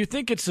 Rob, do you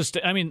think it's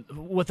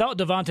without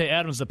Devontae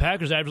Adams, the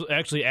Packers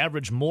actually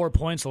averaged more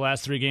points the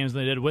last 3 games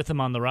than they did with him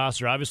on the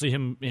roster. Obviously,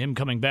 him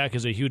coming back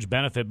is a huge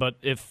benefit. But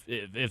if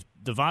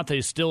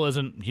Devontae still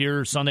isn't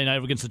here Sunday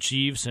night against the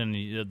Chiefs and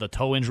the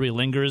toe injury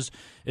lingers,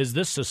 is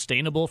this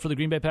sustainable for the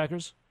Green Bay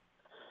Packers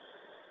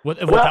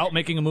without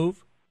making a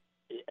move?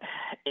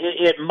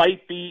 It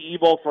might be,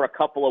 Evo, for a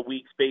couple of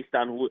weeks based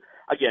on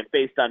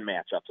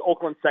matchups.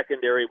 Oakland's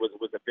secondary was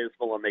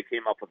abysmal, and they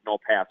came up with no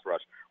pass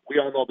rush. We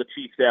all know the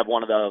Chiefs have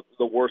one of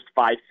the worst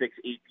 5, 6,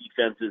 8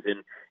 defenses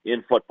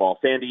in football.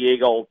 San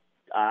Diego,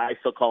 I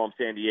still call them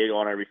San Diego,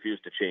 and I refuse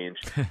to change.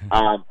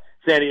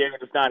 San Diego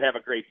does not have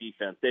a great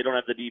defense. They don't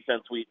have the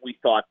defense we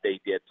thought they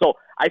did. So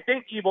I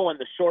think, Evo, in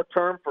the short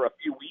term, for a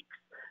few weeks,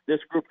 this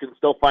group can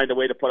still find a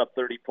way to put up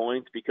 30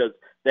 points because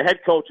the head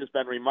coach has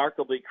been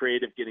remarkably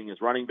creative getting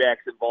his running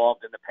backs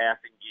involved in the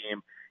passing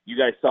game. You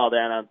guys saw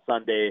that on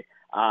Sunday,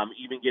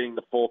 even getting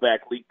the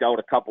fullback leaked out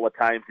a couple of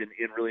times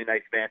in really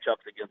nice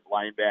matchups against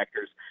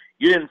linebackers.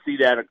 You didn't see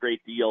that a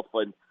great deal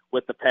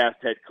with the past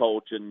head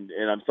coach, and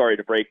I'm sorry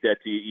to break that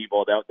to you,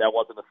 Evo. That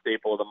wasn't a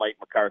staple of the Mike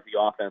McCarthy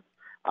offense,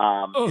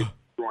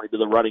 throwing to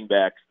the running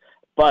backs.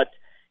 But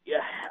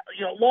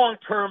long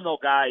term though,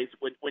 guys,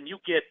 when you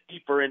get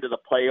deeper into the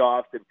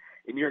playoffs and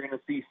you're going to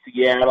see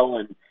Seattle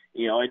and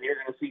you're going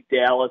to see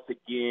Dallas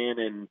again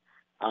and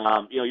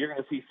you're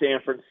going to see San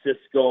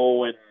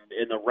Francisco and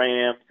the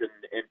Rams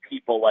and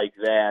people like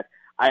that.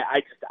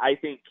 I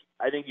think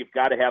you've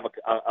got to have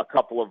a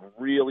couple of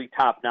really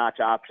top-notch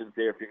options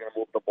there if you're going to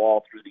move the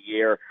ball through the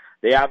air.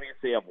 They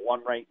obviously have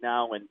one right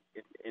now, and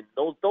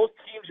those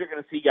teams you're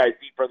going to see guys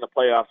deeper in the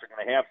playoffs are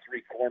going to have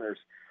three corners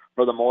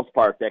for the most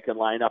part that can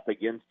line up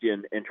against you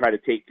and try to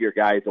take your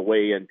guys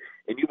away. And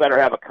you better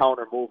have a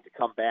counter move to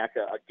come back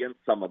against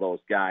some of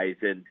those guys.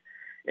 And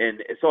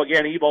so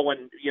again, Evo,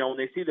 when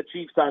they see the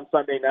Chiefs on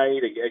Sunday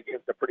night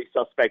against a pretty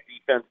suspect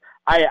defense,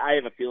 I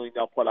have a feeling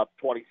they'll put up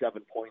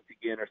 27 points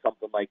again or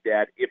something like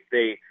that. If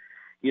they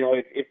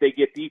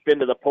get deep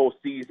into the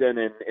postseason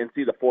and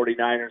see the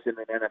 49ers in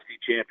an NFC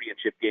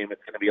Championship game,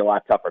 it's going to be a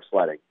lot tougher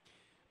sledding.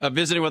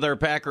 Visiting with our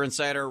Packer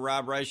insider,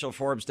 Rob Reichel,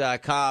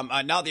 Forbes.com.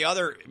 Now the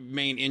other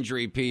main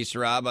injury piece,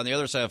 Rob, on the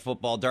other side of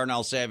football,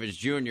 Darnell Savage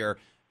Jr.,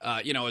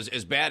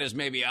 as bad as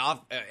maybe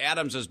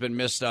Adams has been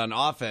missed on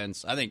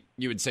offense, I think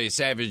you would say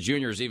Savage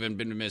Jr. has even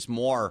been missed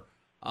more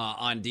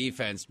on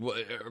defense.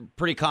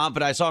 Pretty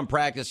confident. I saw him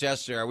practice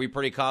yesterday. Are we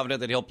pretty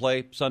confident that he'll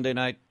play Sunday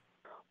night?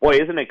 Boy,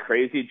 isn't it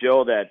crazy,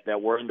 Joe,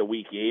 that we're into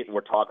Week 8 and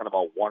we're talking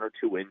about one or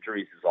two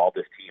injuries is all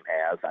this team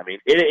has. I mean,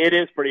 it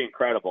is pretty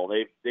incredible.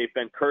 They've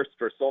been cursed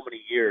for so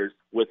many years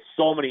with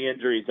so many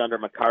injuries under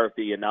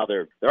McCarthy, and now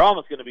they're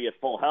almost going to be at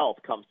full health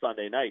come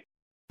Sunday night.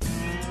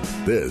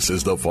 This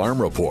is the Farm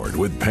Report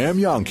with Pam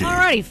Yonke. All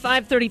righty,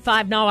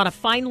 5:35 now on a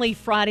finally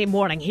Friday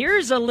morning.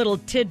 Here's a little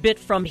tidbit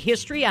from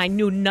history I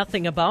knew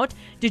nothing about.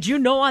 Did you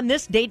know on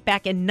this date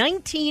back in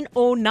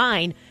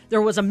 1909,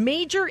 there was a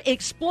major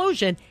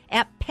explosion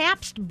at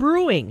Pabst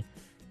Brewing?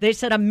 They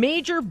said a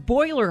major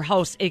boiler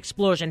house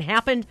explosion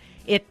happened.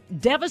 It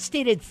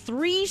devastated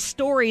 3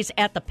 stories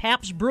at the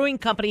Pabst Brewing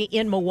Company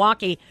in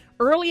Milwaukee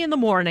early in the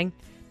morning.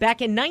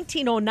 Back in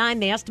 1909,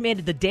 they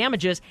estimated the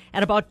damages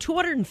at about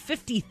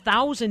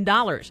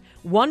 $250,000.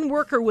 One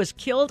worker was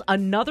killed,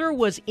 another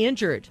was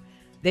injured.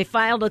 They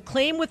filed a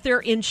claim with their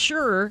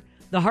insurer,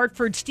 the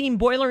Hartford Steam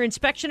Boiler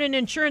Inspection and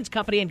Insurance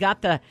Company,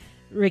 and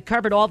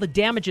recovered all the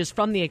damages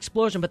from the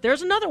explosion. But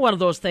there's another one of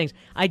those things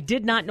I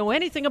did not know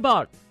anything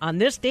about. On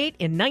this date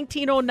in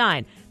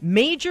 1909,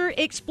 major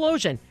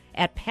explosion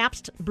at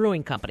Pabst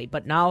Brewing Company.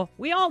 But now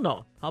we all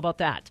know. How about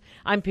that?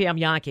 I'm Pam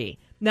Yonke.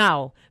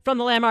 Now, from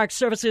the Landmark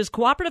Services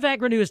Cooperative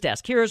Agri-News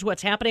Desk, here's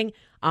what's happening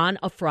on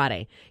a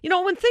Friday.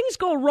 When things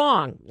go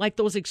wrong, like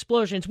those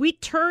explosions, we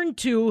turn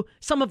to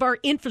some of our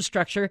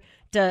infrastructure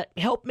to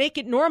help make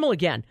it normal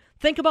again.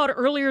 Think about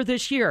earlier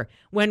this year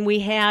when we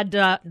had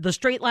the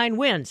straight line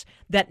winds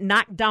that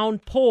knocked down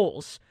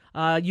poles.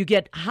 You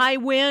get high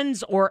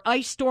winds or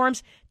ice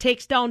storms,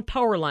 takes down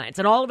power lines,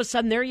 and all of a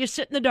sudden there you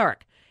sit in the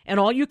dark.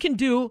 And all you can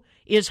do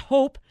is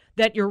hope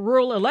that your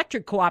rural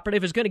electric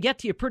cooperative is going to get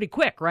to you pretty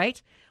quick,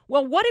 right?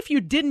 Well, what if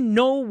you didn't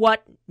know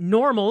what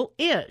normal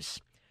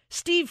is?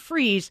 Steve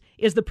Fries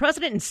is the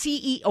president and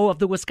CEO of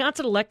the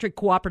Wisconsin Electric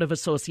Cooperative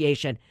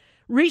Association.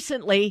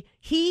 Recently,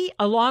 he,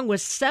 along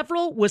with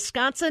several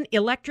Wisconsin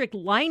electric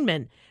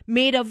linemen,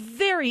 made a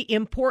very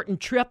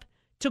important trip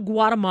to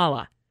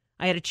Guatemala.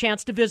 I had a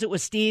chance to visit with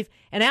Steve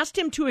and asked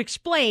him to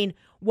explain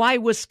why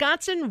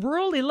Wisconsin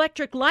rural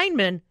electric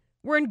linemen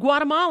were in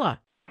Guatemala.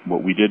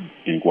 What we did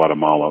in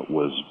Guatemala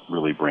was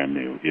really brand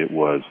new.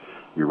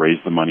 We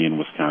raised the money in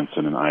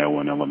Wisconsin and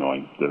Iowa and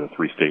Illinois. The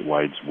 3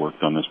 statewide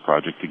worked on this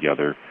project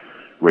together,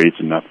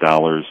 raised enough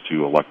dollars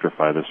to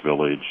electrify this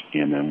village,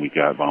 and then we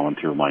got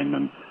volunteer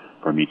linemen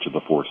from each of the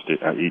 3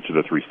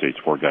 states,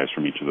 4 guys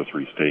from each of the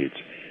 3 states.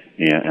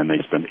 And they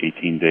spent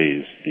 18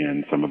 days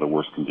in some of the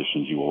worst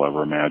conditions you will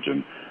ever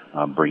imagine,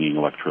 bringing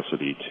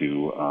electricity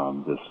to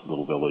this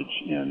little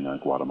village in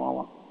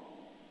Guatemala.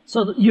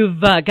 So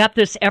you've got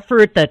this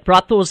effort that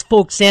brought those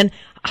folks in.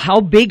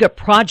 How big a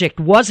project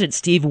was it,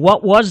 Steve?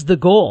 What was the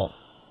goal?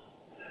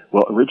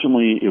 Well,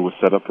 originally it was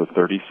set up for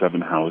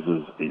 37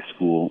 houses, a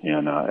school,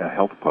 and a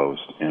health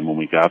post. And when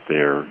we got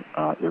there,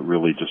 it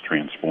really just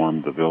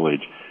transformed the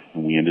village.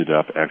 And we ended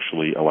up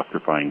actually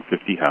electrifying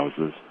 50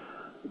 houses,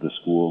 the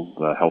school,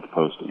 the health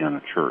post, and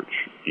a church,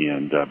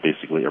 and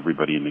basically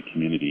everybody in the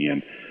community.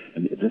 And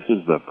this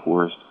is the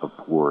poorest of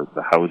poor.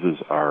 The houses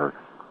are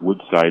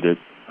wood-sided,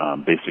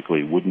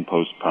 basically wooden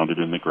posts pounded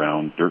in the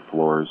ground, dirt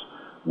floors,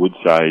 wood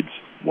sides,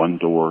 1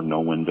 door, no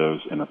windows,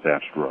 and a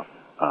thatched roof.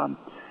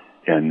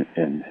 And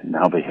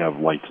now they have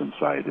lights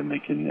inside, and they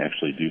can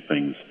actually do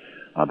things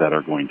that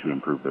are going to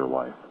improve their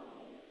life.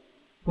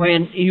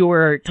 When you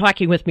were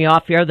talking with me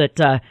off air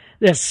that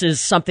this is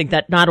something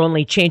that not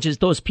only changes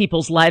those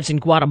people's lives in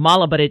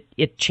Guatemala, but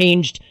it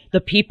changed the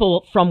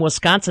people from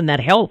Wisconsin that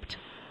helped.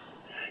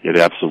 It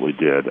absolutely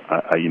did.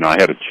 I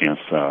had a chance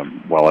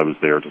while I was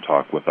there to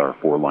talk with our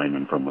 4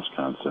 linemen from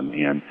Wisconsin,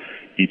 and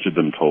each of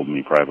them told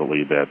me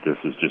privately that this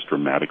has just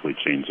dramatically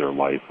changed their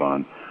life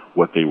on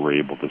what they were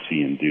able to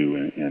see and do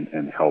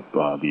and help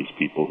these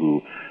people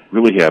who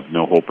really have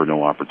no hope or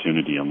no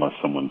opportunity unless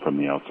someone from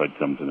the outside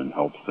comes in and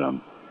helps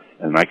them.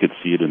 And I could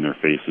see it in their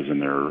faces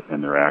and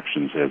their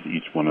actions as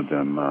each one of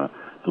them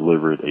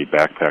delivered a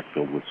backpack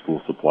filled with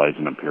school supplies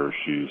and a pair of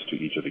shoes to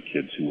each of the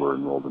kids who were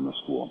enrolled in the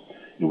school.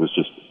 It was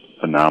just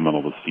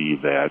phenomenal to see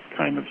that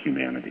kind of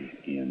humanity,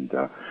 and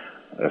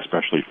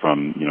especially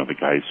from the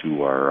guys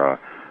who are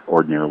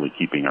ordinarily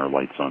keeping our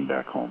lights on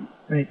back home.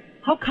 Right.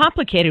 How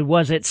complicated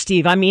was it,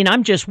 Steve? I mean,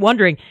 I'm just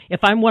wondering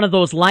if I'm one of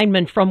those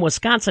linemen from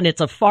Wisconsin, it's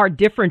a far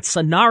different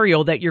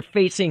scenario that you're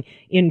facing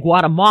in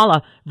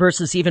Guatemala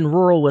versus even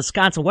rural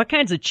Wisconsin. What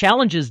kinds of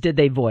challenges did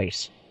they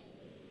voice?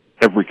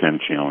 Every kind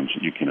of challenge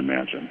that you can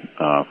imagine,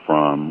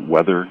 from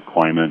weather,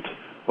 climate,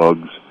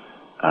 bugs,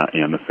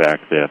 and the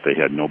fact that they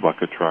had no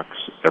bucket trucks.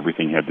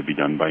 Everything had to be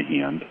done by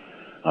hand.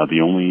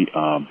 The only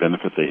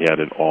benefit they had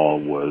at all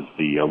was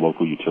the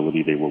local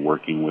utility they were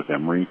working with,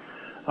 Emory,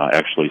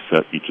 actually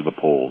set each of the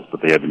poles, but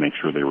they had to make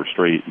sure they were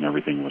straight and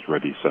everything was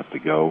ready, set to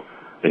go.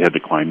 They had to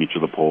climb each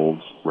of the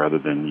poles rather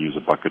than use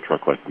a bucket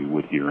truck like we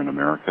would here in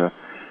America,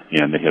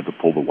 and they had to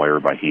pull the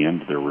wire by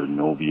hand. There were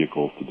no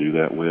vehicles to do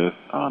that with,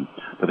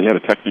 but they had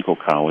a technical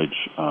college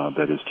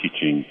that is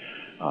teaching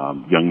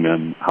young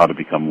men how to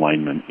become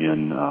linemen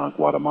in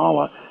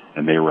Guatemala,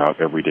 and they were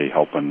out every day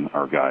helping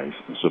our guys.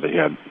 So they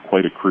had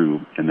quite a crew,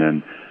 and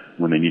then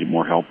when they needed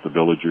more help, the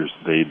villagers,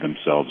 they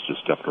themselves just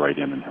stepped right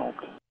in and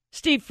helped.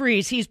 Steve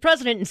Freeze, he's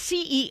president and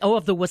CEO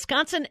of the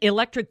Wisconsin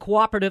Electric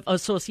Cooperative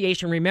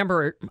Association.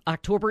 Remember,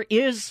 October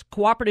is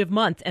Cooperative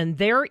Month, and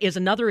there is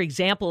another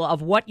example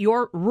of what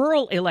your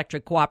rural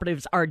electric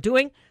cooperatives are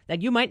doing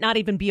that you might not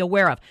even be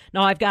aware of.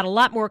 Now, I've got a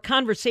lot more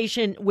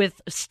conversation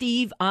with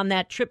Steve on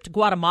that trip to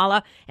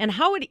Guatemala and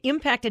how it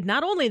impacted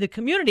not only the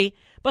community,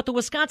 but the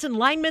Wisconsin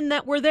linemen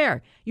that were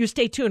there. You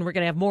stay tuned. We're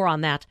going to have more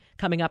on that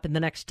coming up in the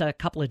next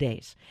couple of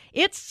days.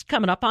 It's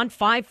coming up on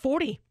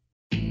 540.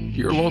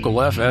 Your local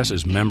FS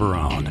is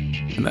member-owned,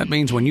 and that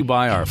means when you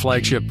buy our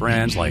flagship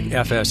brands like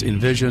FS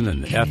Envision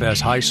and FS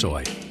High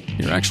Soy,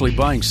 you're actually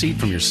buying seed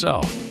from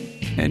yourself.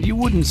 And you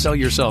wouldn't sell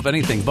yourself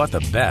anything but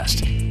the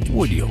best,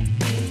 would you?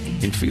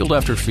 In field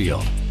after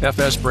field,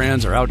 FS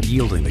brands are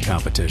out-yielding the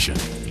competition.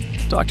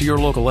 Talk to your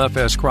local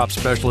FS crop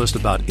specialist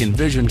about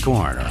Envision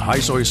corn or High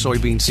Soy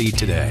soybean seed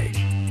today.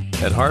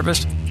 At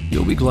harvest,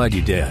 you'll be glad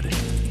you did.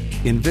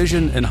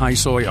 Envision and High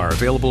Soy are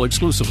available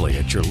exclusively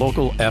at your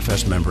local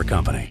FS member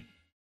company.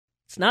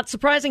 It's not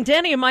surprising to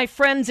any of my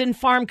friends in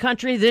farm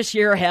country. This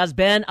year has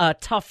been a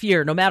tough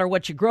year, no matter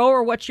what you grow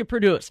or what you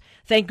produce.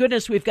 Thank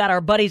goodness we've got our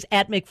buddies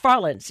at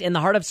McFarland's in the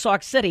heart of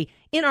Sauk City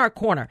in our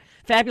corner.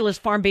 Fabulous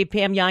Farm Babe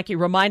Pam Jahnke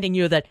reminding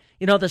you that,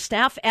 the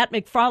staff at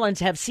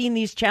McFarland's have seen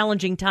these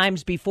challenging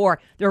times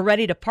before. They're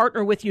ready to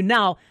partner with you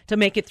now to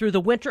make it through the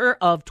winter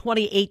of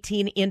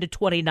 2018 into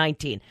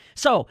 2019.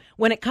 So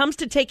when it comes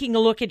to taking a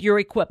look at your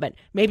equipment,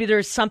 maybe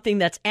there's something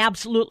that's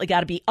absolutely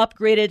got to be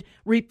upgraded,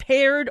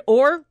 repaired,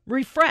 or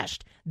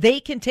refreshed. They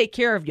can take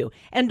care of you.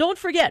 And don't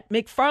forget,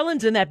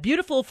 McFarland's in that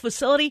beautiful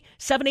facility,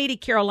 780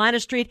 Carolina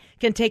Street,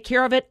 can take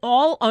care of it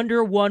all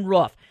under one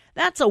roof.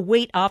 That's a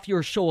weight off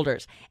your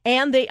shoulders.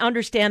 And they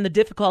understand the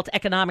difficult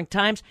economic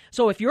times.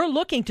 So if you're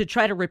looking to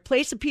try to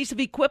replace a piece of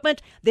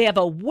equipment, they have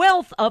a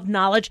wealth of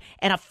knowledge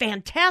and a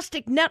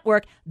fantastic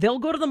network. They'll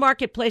go to the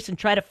marketplace and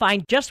try to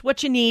find just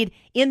what you need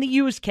in the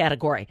used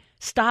category.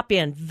 Stop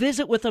in,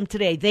 visit with them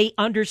today. They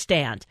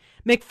understand.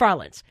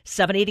 McFarland's,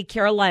 780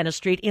 Carolina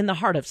Street in the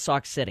heart of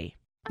Sauk City.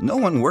 No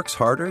one works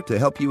harder to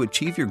help you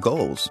achieve your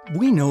goals.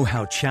 We know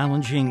how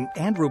challenging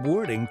and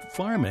rewarding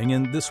farming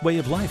and this way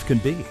of life can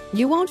be.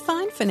 You won't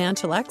find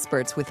financial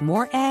experts with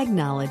more ag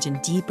knowledge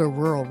and deeper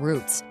rural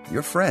roots.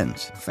 Your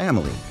friends,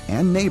 family,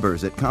 and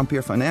neighbors at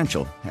Compeer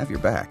Financial have your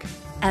back.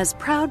 As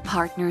proud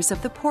partners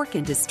of the pork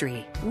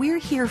industry, we're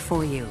here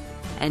for you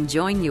and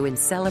join you in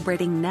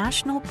celebrating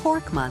National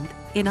Pork Month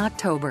in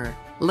October.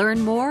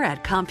 Learn more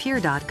at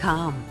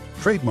Compeer.com.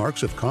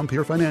 Trademarks of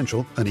Compeer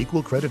Financial, an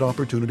equal credit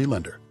opportunity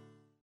lender.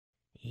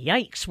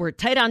 Yikes, we're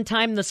tight on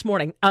time this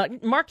morning.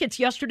 Markets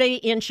yesterday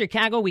in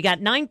Chicago, we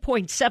got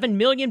 9.7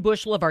 million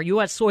bushel of our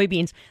U.S.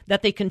 soybeans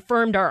that they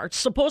confirmed are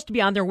supposed to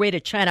be on their way to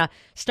China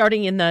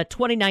starting in the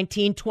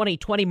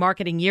 2019-2020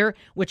 marketing year,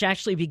 which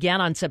actually began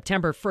on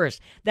September 1st.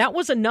 That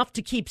was enough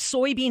to keep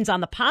soybeans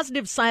on the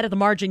positive side of the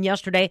margin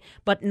yesterday,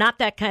 but not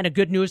that kind of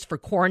good news for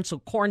corn, so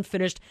corn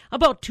finished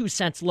about 2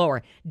 cents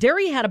lower.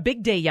 Dairy had a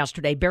big day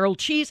yesterday. Barrel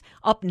cheese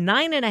up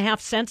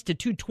 9.5 cents to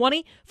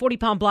 $2.20.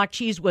 40-pound block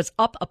cheese was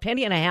up a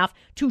penny and a half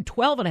to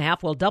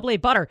 $2.12.5, while double A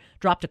butter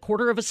dropped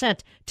 1/4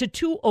 cent to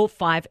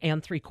 $2.05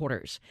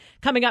 3/4.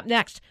 Coming up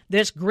next,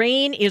 this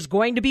grain is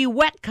going to be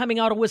wet coming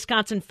out of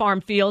Wisconsin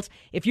farm fields.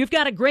 If you've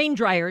got a grain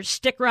dryer,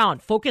 stick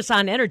around. Focus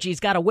on Energy's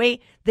got a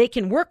way they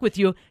can work with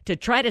you to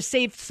try to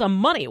save some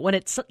money when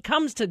it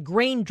comes to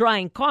grain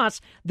drying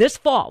costs this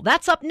fall.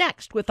 That's up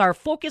next with our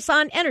Focus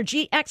on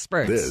Energy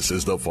experts. This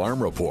is the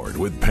Farm Report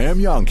with Pam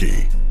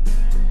Jahnke.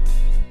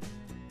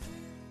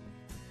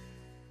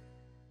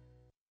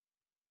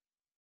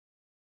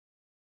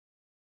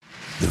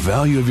 The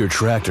value of your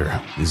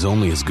tractor is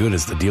only as good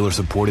as the dealer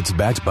support it's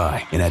backed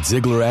by. And at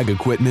Ziegler Ag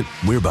Equipment,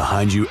 we're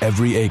behind you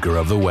every acre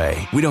of the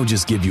way. We don't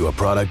just give you a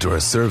product or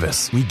a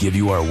service. We give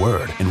you our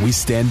word, and we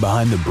stand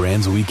behind the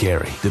brands we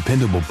carry.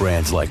 Dependable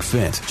brands like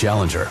Fendt,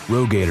 Challenger,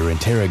 Rogator,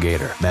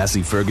 Interrogator,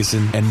 Massey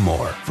Ferguson, and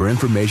more. For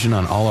information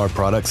on all our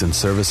products and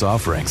service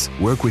offerings,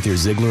 work with your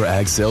Ziegler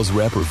Ag sales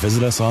rep or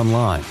visit us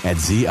online at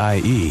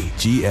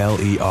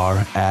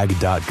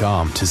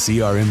ZIEGLERAG.com to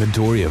see our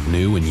inventory of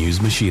new and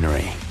used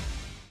machinery.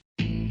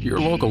 Your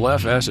local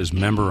FS is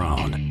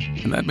member-owned,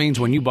 and that means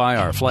when you buy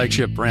our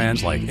flagship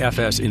brands like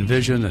FS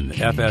Envision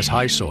and FS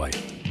High Soy,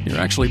 you're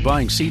actually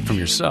buying seed from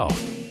yourself.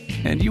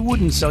 And you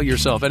wouldn't sell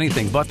yourself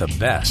anything but the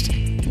best,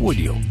 would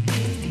you?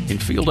 In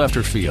field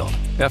after field,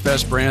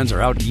 FS brands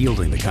are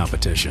out-yielding the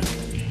competition.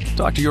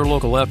 Talk to your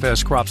local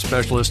FS crop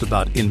specialist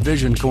about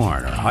Envision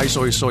corn or High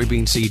Soy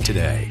soybean seed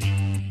today.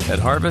 At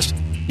Harvest,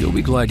 you'll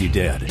be glad you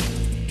did.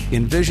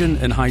 Envision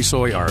and High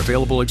Soy are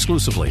available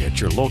exclusively at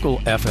your local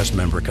FS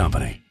member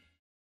company.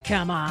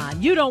 Come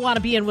on, you don't want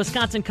to be in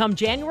Wisconsin come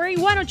January?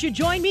 Why don't you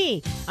join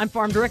me? I'm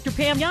Farm Director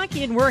Pam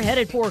Yankee, and we're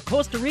headed for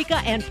Costa Rica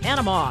and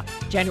Panama,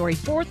 January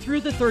 4th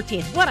through the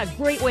 13th. What a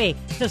great way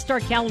to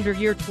start calendar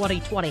year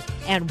 2020.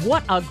 And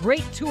what a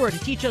great tour to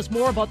teach us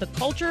more about the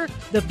culture,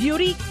 the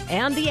beauty,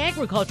 and the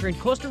agriculture in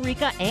Costa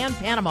Rica and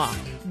Panama.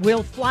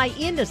 We'll fly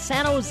into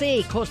San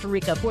Jose, Costa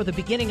Rica for the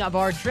beginning of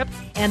our trip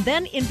and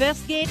then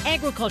investigate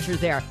agriculture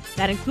there.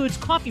 That includes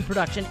coffee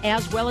production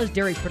as well as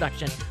dairy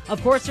production.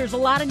 Of course, there's a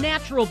lot of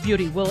natural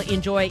beauty we'll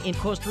enjoy in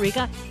Costa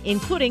Rica,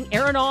 including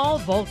Arenal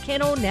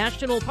Volcano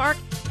National Park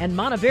and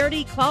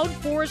Monteverde Cloud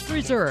Forest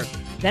Reserve.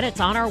 Then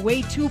it's on our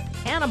way to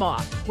Panama,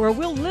 where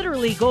we'll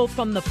literally go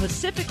from the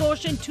Pacific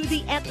Ocean to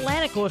the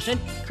Atlantic Ocean,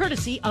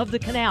 courtesy of the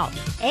canal.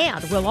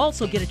 And we'll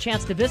also get a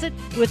chance to visit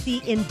with the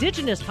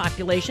indigenous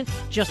population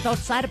just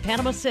outside of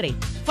Panama City.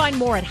 Find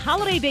more at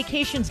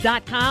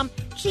holidayvacations.com,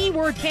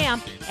 keyword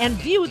Pam, and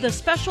view the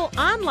special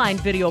online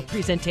video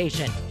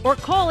presentation. Or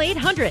call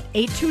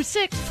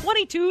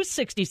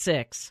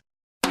 800-826-2266.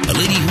 A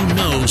lady who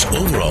knows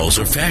overalls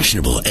are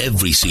fashionable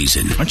every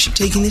season. Aren't you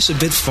taking this a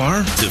bit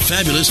far? The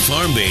fabulous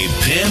farm babe,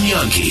 Pam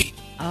Yankee.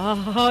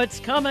 Oh, it's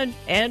coming,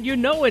 and you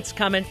know it's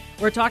coming.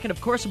 We're talking,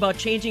 of course, about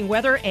changing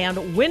weather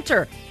and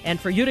winter. And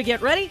for you to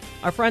get ready,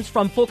 our friends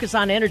from Focus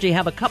on Energy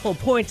have a couple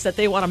points that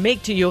they want to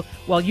make to you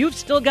while you've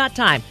still got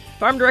time.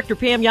 Farm Director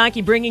Pam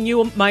Yankee bringing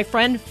you my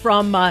friend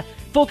from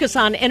Focus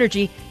on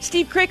Energy.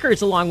 Steve Craker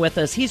is along with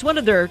us. He's one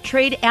of their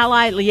trade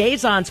ally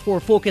liaisons for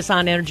Focus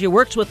on Energy.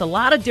 Works with a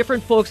lot of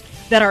different folks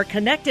that are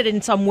connected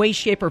in some way,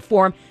 shape, or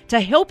form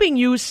to helping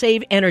you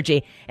save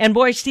energy. And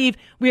boy, Steve,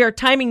 we are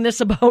timing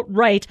this about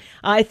right.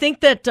 I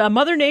think that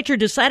Mother Nature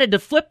decided to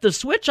flip the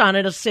switch on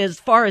it as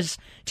far as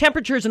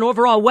temperatures and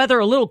overall weather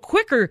a little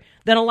quicker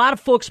than a lot of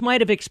folks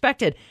might have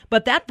expected.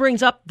 But that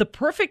brings up the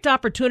perfect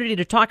opportunity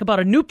to talk about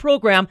a new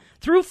program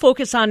through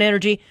Focus on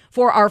Energy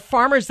for our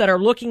farmers that are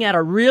looking at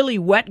a really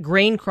wet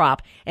grain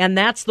crop, and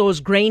that's those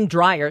grain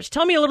dryers.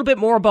 Tell me a little bit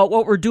more about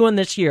what we're doing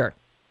this year.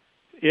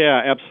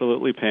 Yeah,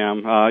 absolutely,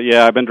 Pam.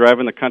 I've been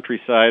driving the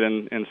countryside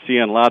and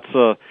seeing lots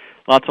of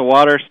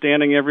water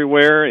standing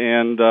everywhere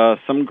and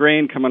some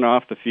grain coming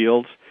off the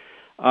fields.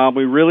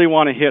 We really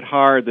want to hit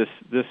hard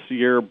this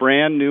year.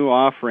 Brand new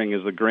offering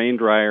is the grain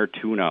dryer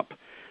tune-up.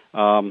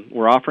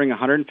 We're offering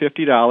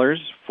 $150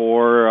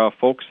 for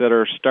folks that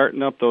are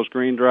starting up those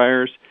grain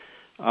dryers.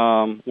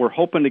 We're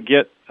hoping to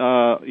get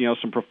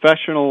some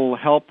professional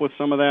help with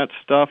some of that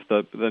stuff.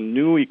 The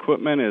new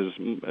equipment is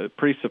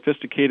pretty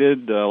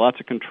sophisticated, lots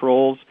of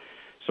controls.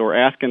 So we're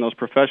asking those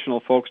professional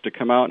folks to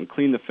come out and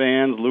clean the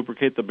fans,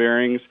 lubricate the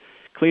bearings,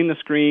 clean the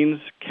screens,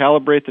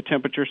 calibrate the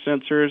temperature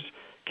sensors,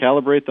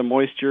 calibrate the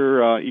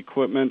moisture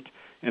equipment,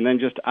 and then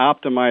just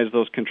optimize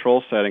those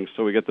control settings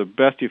so we get the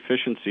best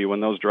efficiency when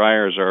those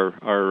dryers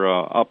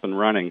are up and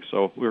running.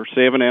 So we're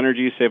saving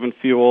energy, saving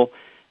fuel,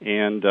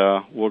 and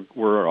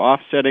we're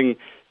offsetting.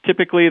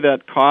 Typically,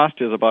 that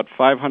cost is about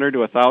 $500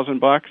 to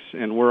 $1,000,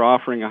 and we're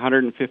offering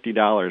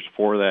 $150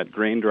 for that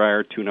grain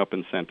dryer tune-up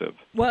incentive.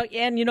 Well,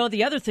 and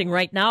the other thing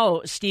right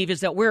now, Steve, is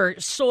that we're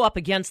so up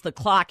against the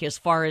clock as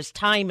far as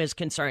time is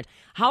concerned.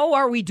 How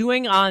are we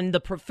doing on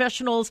the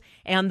professionals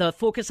and the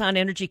Focus on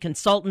Energy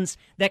consultants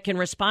that can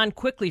respond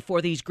quickly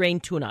for these grain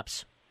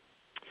tune-ups?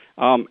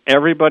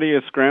 Everybody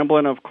is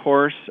scrambling, of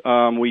course.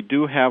 We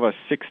do have a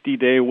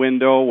 60-day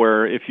window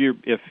where if the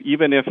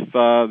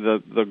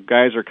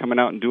guys are coming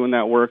out and doing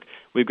that work,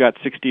 we've got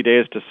 60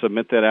 days to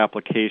submit that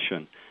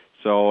application.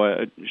 So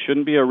it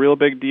shouldn't be a real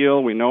big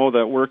deal. We know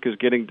that work is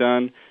getting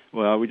done.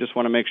 We just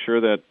want to make sure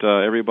that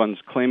everyone's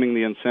claiming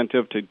the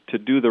incentive to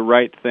do the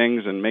right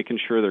things and making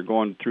sure they're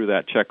going through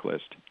that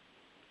checklist.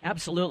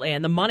 Absolutely,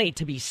 and the money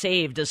to be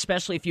saved,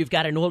 especially if you've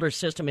got an older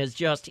system, is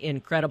just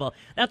incredible.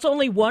 That's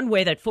only one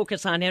way that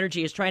Focus on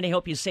Energy is trying to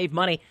help you save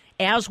money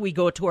as we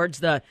go towards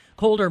the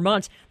colder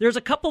months. There's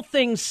a couple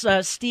things,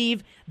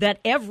 Steve, that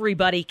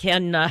everybody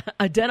can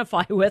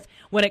identify with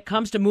when it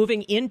comes to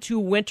moving into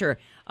winter.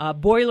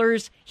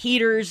 Boilers,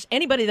 heaters,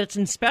 anybody that's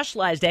in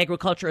specialized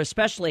agriculture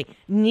especially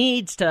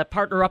needs to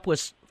partner up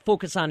with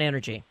Focus on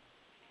Energy.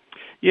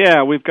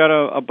 Yeah, we've got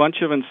a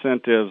bunch of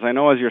incentives. I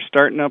know as you're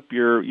starting up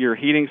your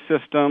heating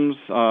systems,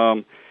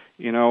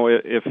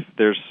 if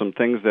there's some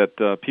things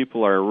that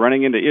people are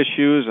running into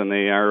issues and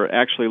they are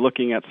actually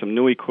looking at some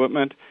new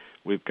equipment,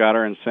 we've got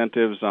our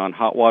incentives on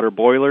hot water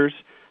boilers,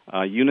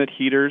 unit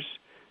heaters.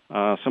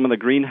 Some of the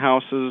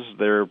greenhouses,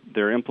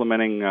 they're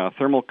implementing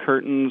thermal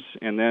curtains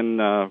and then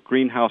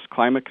greenhouse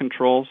climate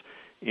controls.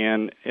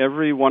 And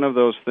every one of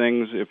those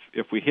things,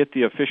 if we hit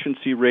the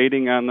efficiency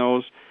rating on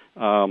those,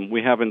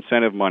 we have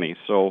incentive money.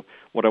 So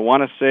what I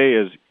want to say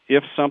is,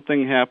 if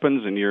something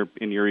happens and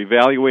you're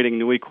evaluating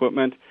new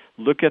equipment,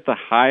 look at the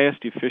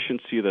highest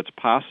efficiency that's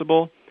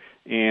possible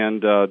and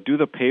do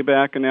the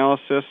payback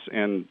analysis.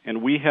 And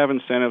we have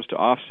incentives to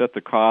offset the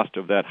cost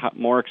of that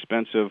more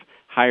expensive,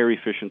 higher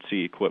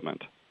efficiency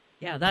equipment.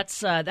 Yeah,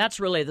 that's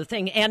really the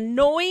thing. And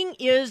knowing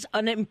is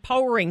an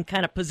empowering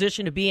kind of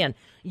position to be in.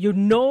 You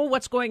know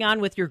what's going on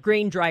with your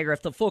grain dryer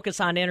if the Focus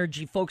on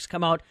Energy folks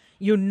come out.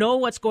 You know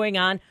what's going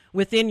on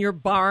within your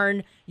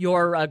barn,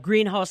 your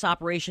greenhouse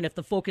operation if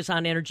the Focus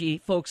on Energy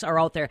folks are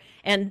out there.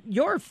 And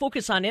your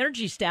Focus on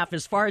Energy staff,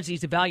 as far as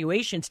these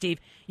evaluations,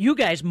 Steve, you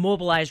guys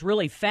mobilize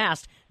really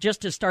fast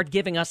just to start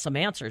giving us some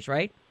answers,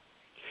 right?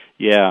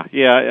 Yeah,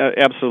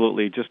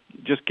 absolutely. Just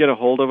get a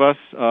hold of us.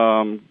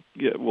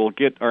 We'll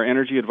get our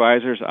energy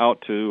advisors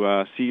out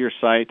to see your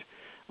site.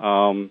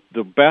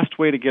 The best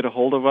way to get a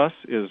hold of us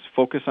is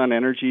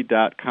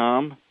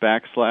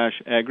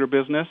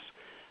focusonenergy.com/agribusiness.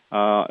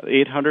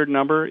 800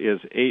 number is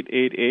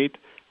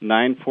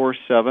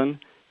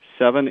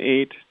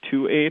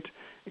 888-947-7828.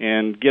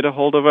 And get a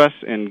hold of us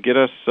and get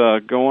us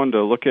going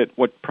to look at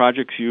what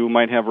projects you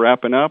might have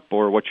wrapping up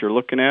or what you're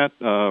looking at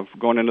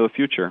going into the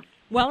future.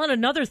 Well, and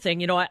another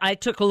thing, I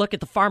took a look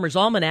at the Farmer's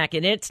Almanac,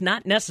 and it's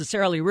not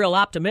necessarily real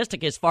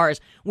optimistic as far as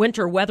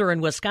winter weather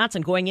in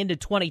Wisconsin going into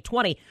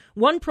 2020.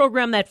 One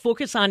program that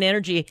Focus on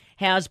Energy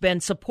has been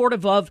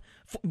supportive of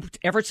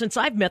ever since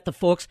I've met the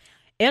folks,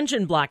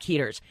 engine block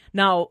heaters.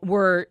 Now,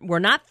 we're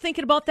not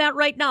thinking about that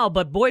right now,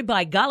 but boy,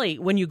 by golly,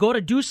 when you go to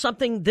do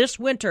something this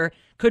winter,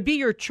 could be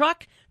your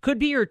truck, could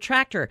be your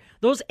tractor,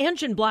 those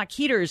engine block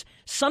heaters,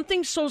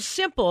 something so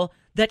simple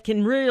that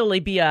can really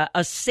be a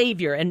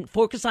savior, and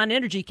Focus on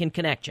Energy can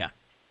connect you.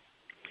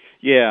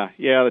 Yeah.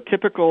 The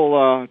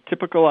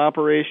typical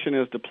operation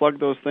is to plug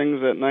those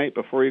things at night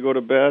before you go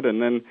to bed,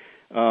 and then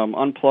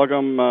unplug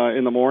them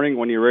in the morning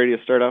when you're ready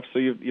to start off. So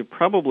you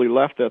probably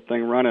left that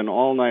thing running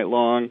all night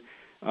long.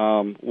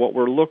 What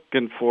we're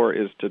looking for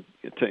is to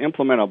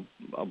implement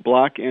a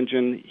block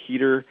engine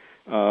heater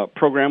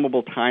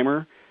programmable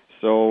timer.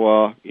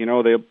 So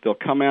they'll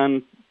come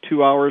in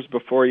 2 hours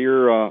before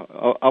you're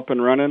up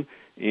and running,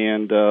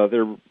 and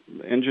their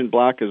engine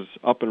block is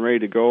up and ready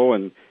to go,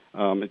 and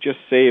it just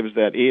saves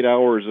that 8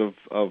 hours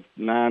of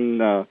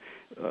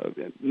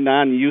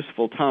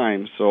non-useful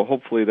time. So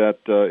hopefully that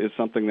is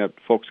something that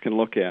folks can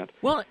look at.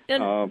 Well,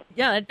 and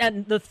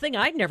the thing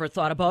I'd never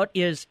thought about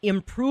is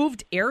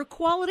improved air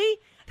quality.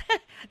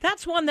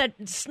 That's one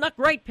that snuck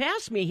right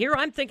past me here.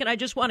 I'm thinking I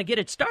just want to get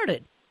it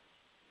started.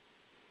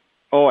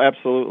 Oh,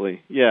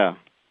 absolutely, yeah.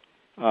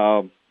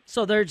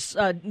 So there's,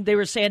 they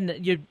were saying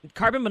that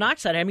carbon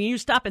monoxide. I mean, you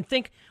stop and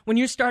think when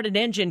you start an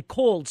engine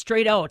cold,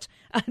 straight out,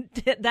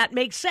 that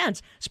makes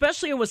sense.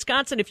 Especially in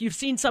Wisconsin, if you've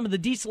seen some of the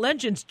diesel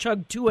engines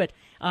chug to it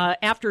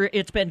after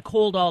it's been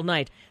cold all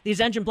night.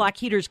 These engine block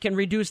heaters can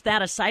reduce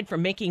that, aside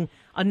from making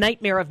a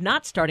nightmare of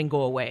not starting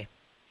go away.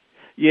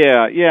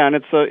 Yeah, and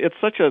it's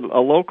such a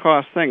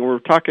low-cost thing. We're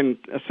talking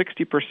a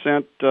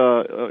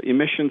 60%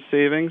 emission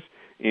savings,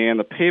 and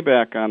the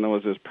payback on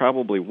those is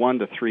probably 1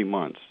 to 3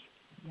 months.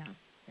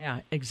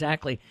 Yeah,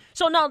 exactly.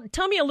 So now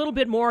tell me a little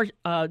bit more.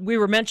 We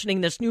were mentioning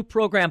this new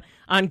program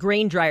on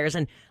grain dryers.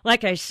 And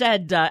like I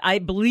said, I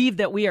believe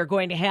that we are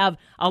going to have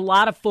a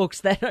lot of folks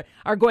that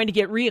are going to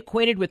get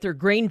reacquainted with their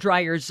grain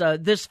dryers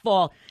this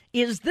fall.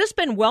 Is this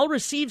been well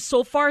received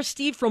so far,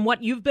 Steve, from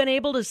what you've been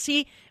able to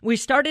see? We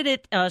started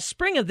it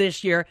spring of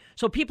this year,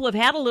 so people have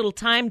had a little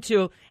time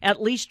to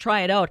at least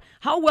try it out.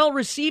 How well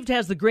received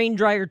has the grain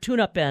dryer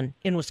tune-up been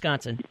in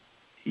Wisconsin?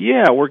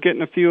 Yeah, we're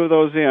getting a few of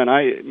those in.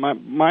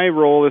 My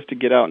role is to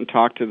get out and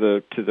talk to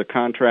the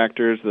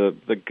contractors,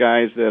 the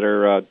guys that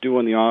are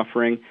doing the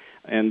offering,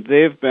 and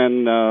they've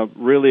been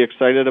really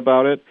excited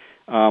about it.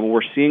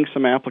 We're seeing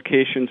some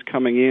applications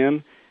coming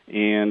in,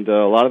 and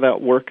a lot of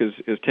that work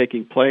is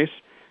taking place.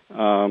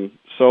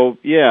 So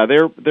yeah,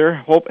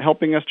 they're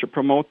helping us to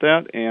promote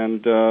that,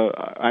 and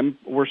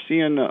we're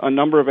seeing a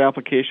number of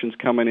applications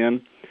coming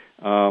in.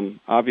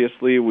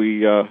 Obviously,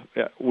 we are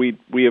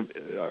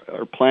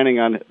planning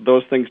on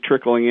those things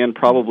trickling in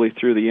probably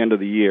through the end of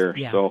the year.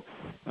 Yeah. So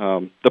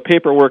the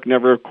paperwork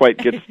never quite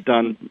gets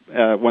done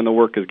when the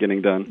work is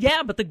getting done.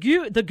 Yeah, but the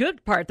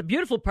good part, the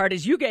beautiful part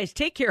is you guys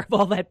take care of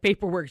all that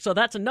paperwork. So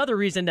that's another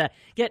reason to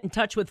get in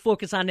touch with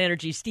Focus on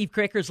Energy. Steve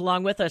Craker's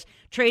along with us,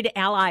 Trade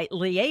Ally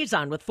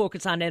Liaison with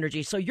Focus on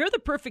Energy. So you're the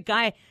perfect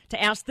guy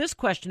to ask this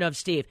question of,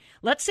 Steve.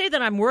 Let's say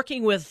that I'm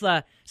working with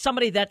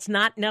somebody that's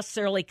not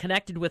necessarily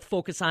connected with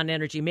Focus on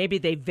Energy. Maybe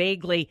they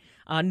vaguely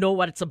know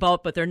what it's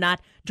about, but they're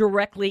not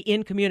directly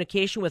in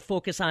communication with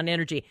Focus on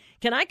Energy.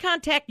 Can I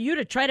contact you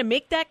to try to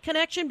make that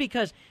connection?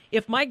 Because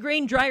if my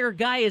grain dryer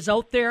guy is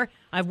out there,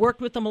 I've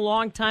worked with him a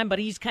long time, but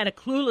he's kind of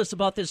clueless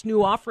about this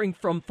new offering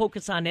from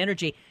Focus on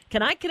Energy.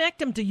 Can I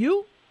connect him to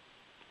you?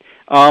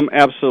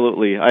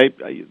 Absolutely.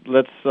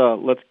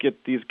 Let's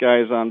get these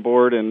guys on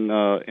board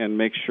and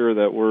make sure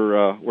that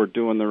we're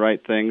doing the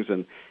right things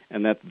and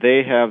that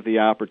they have the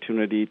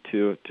opportunity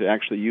to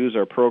actually use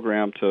our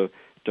program to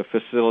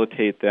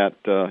facilitate that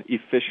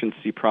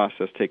efficiency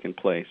process taking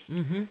place.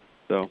 Mm-hmm.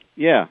 So,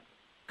 yeah.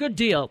 Good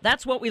deal.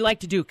 That's what we like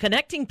to do,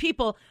 connecting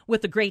people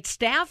with the great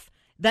staff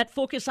that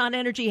Focus on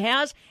Energy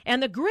has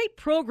and the great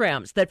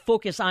programs that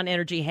Focus on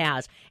Energy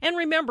has. And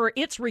remember,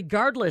 it's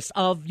regardless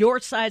of your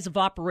size of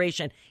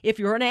operation. If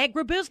you're an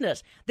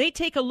agribusiness, they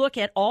take a look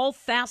at all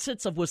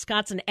facets of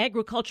Wisconsin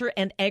agriculture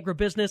and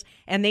agribusiness,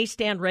 and they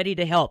stand ready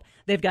to help.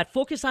 They've got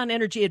Focus on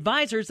Energy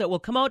advisors that will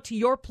come out to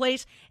your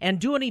place and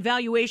do an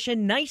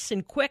evaluation nice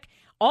and quick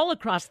all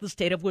across the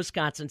state of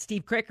Wisconsin.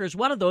 Steve Craker is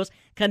one of those,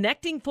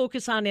 connecting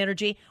Focus on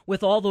Energy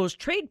with all those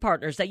trade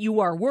partners that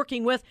you are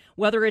working with,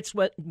 whether it's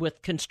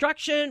with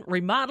construction,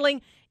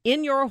 remodeling,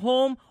 in your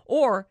home,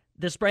 or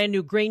this brand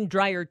new grain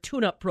dryer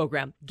tune-up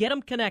program. Get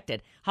them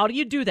connected. How do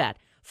you do that?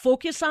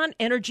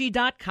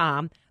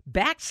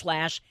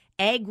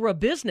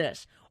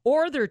 FocusOnEnergy.com/agribusiness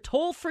or their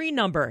toll-free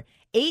number,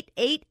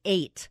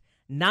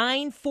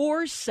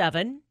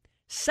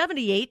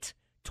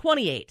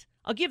 888-947-7828.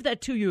 I'll give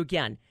that to you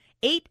again.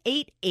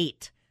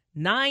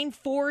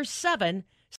 888-947-7828.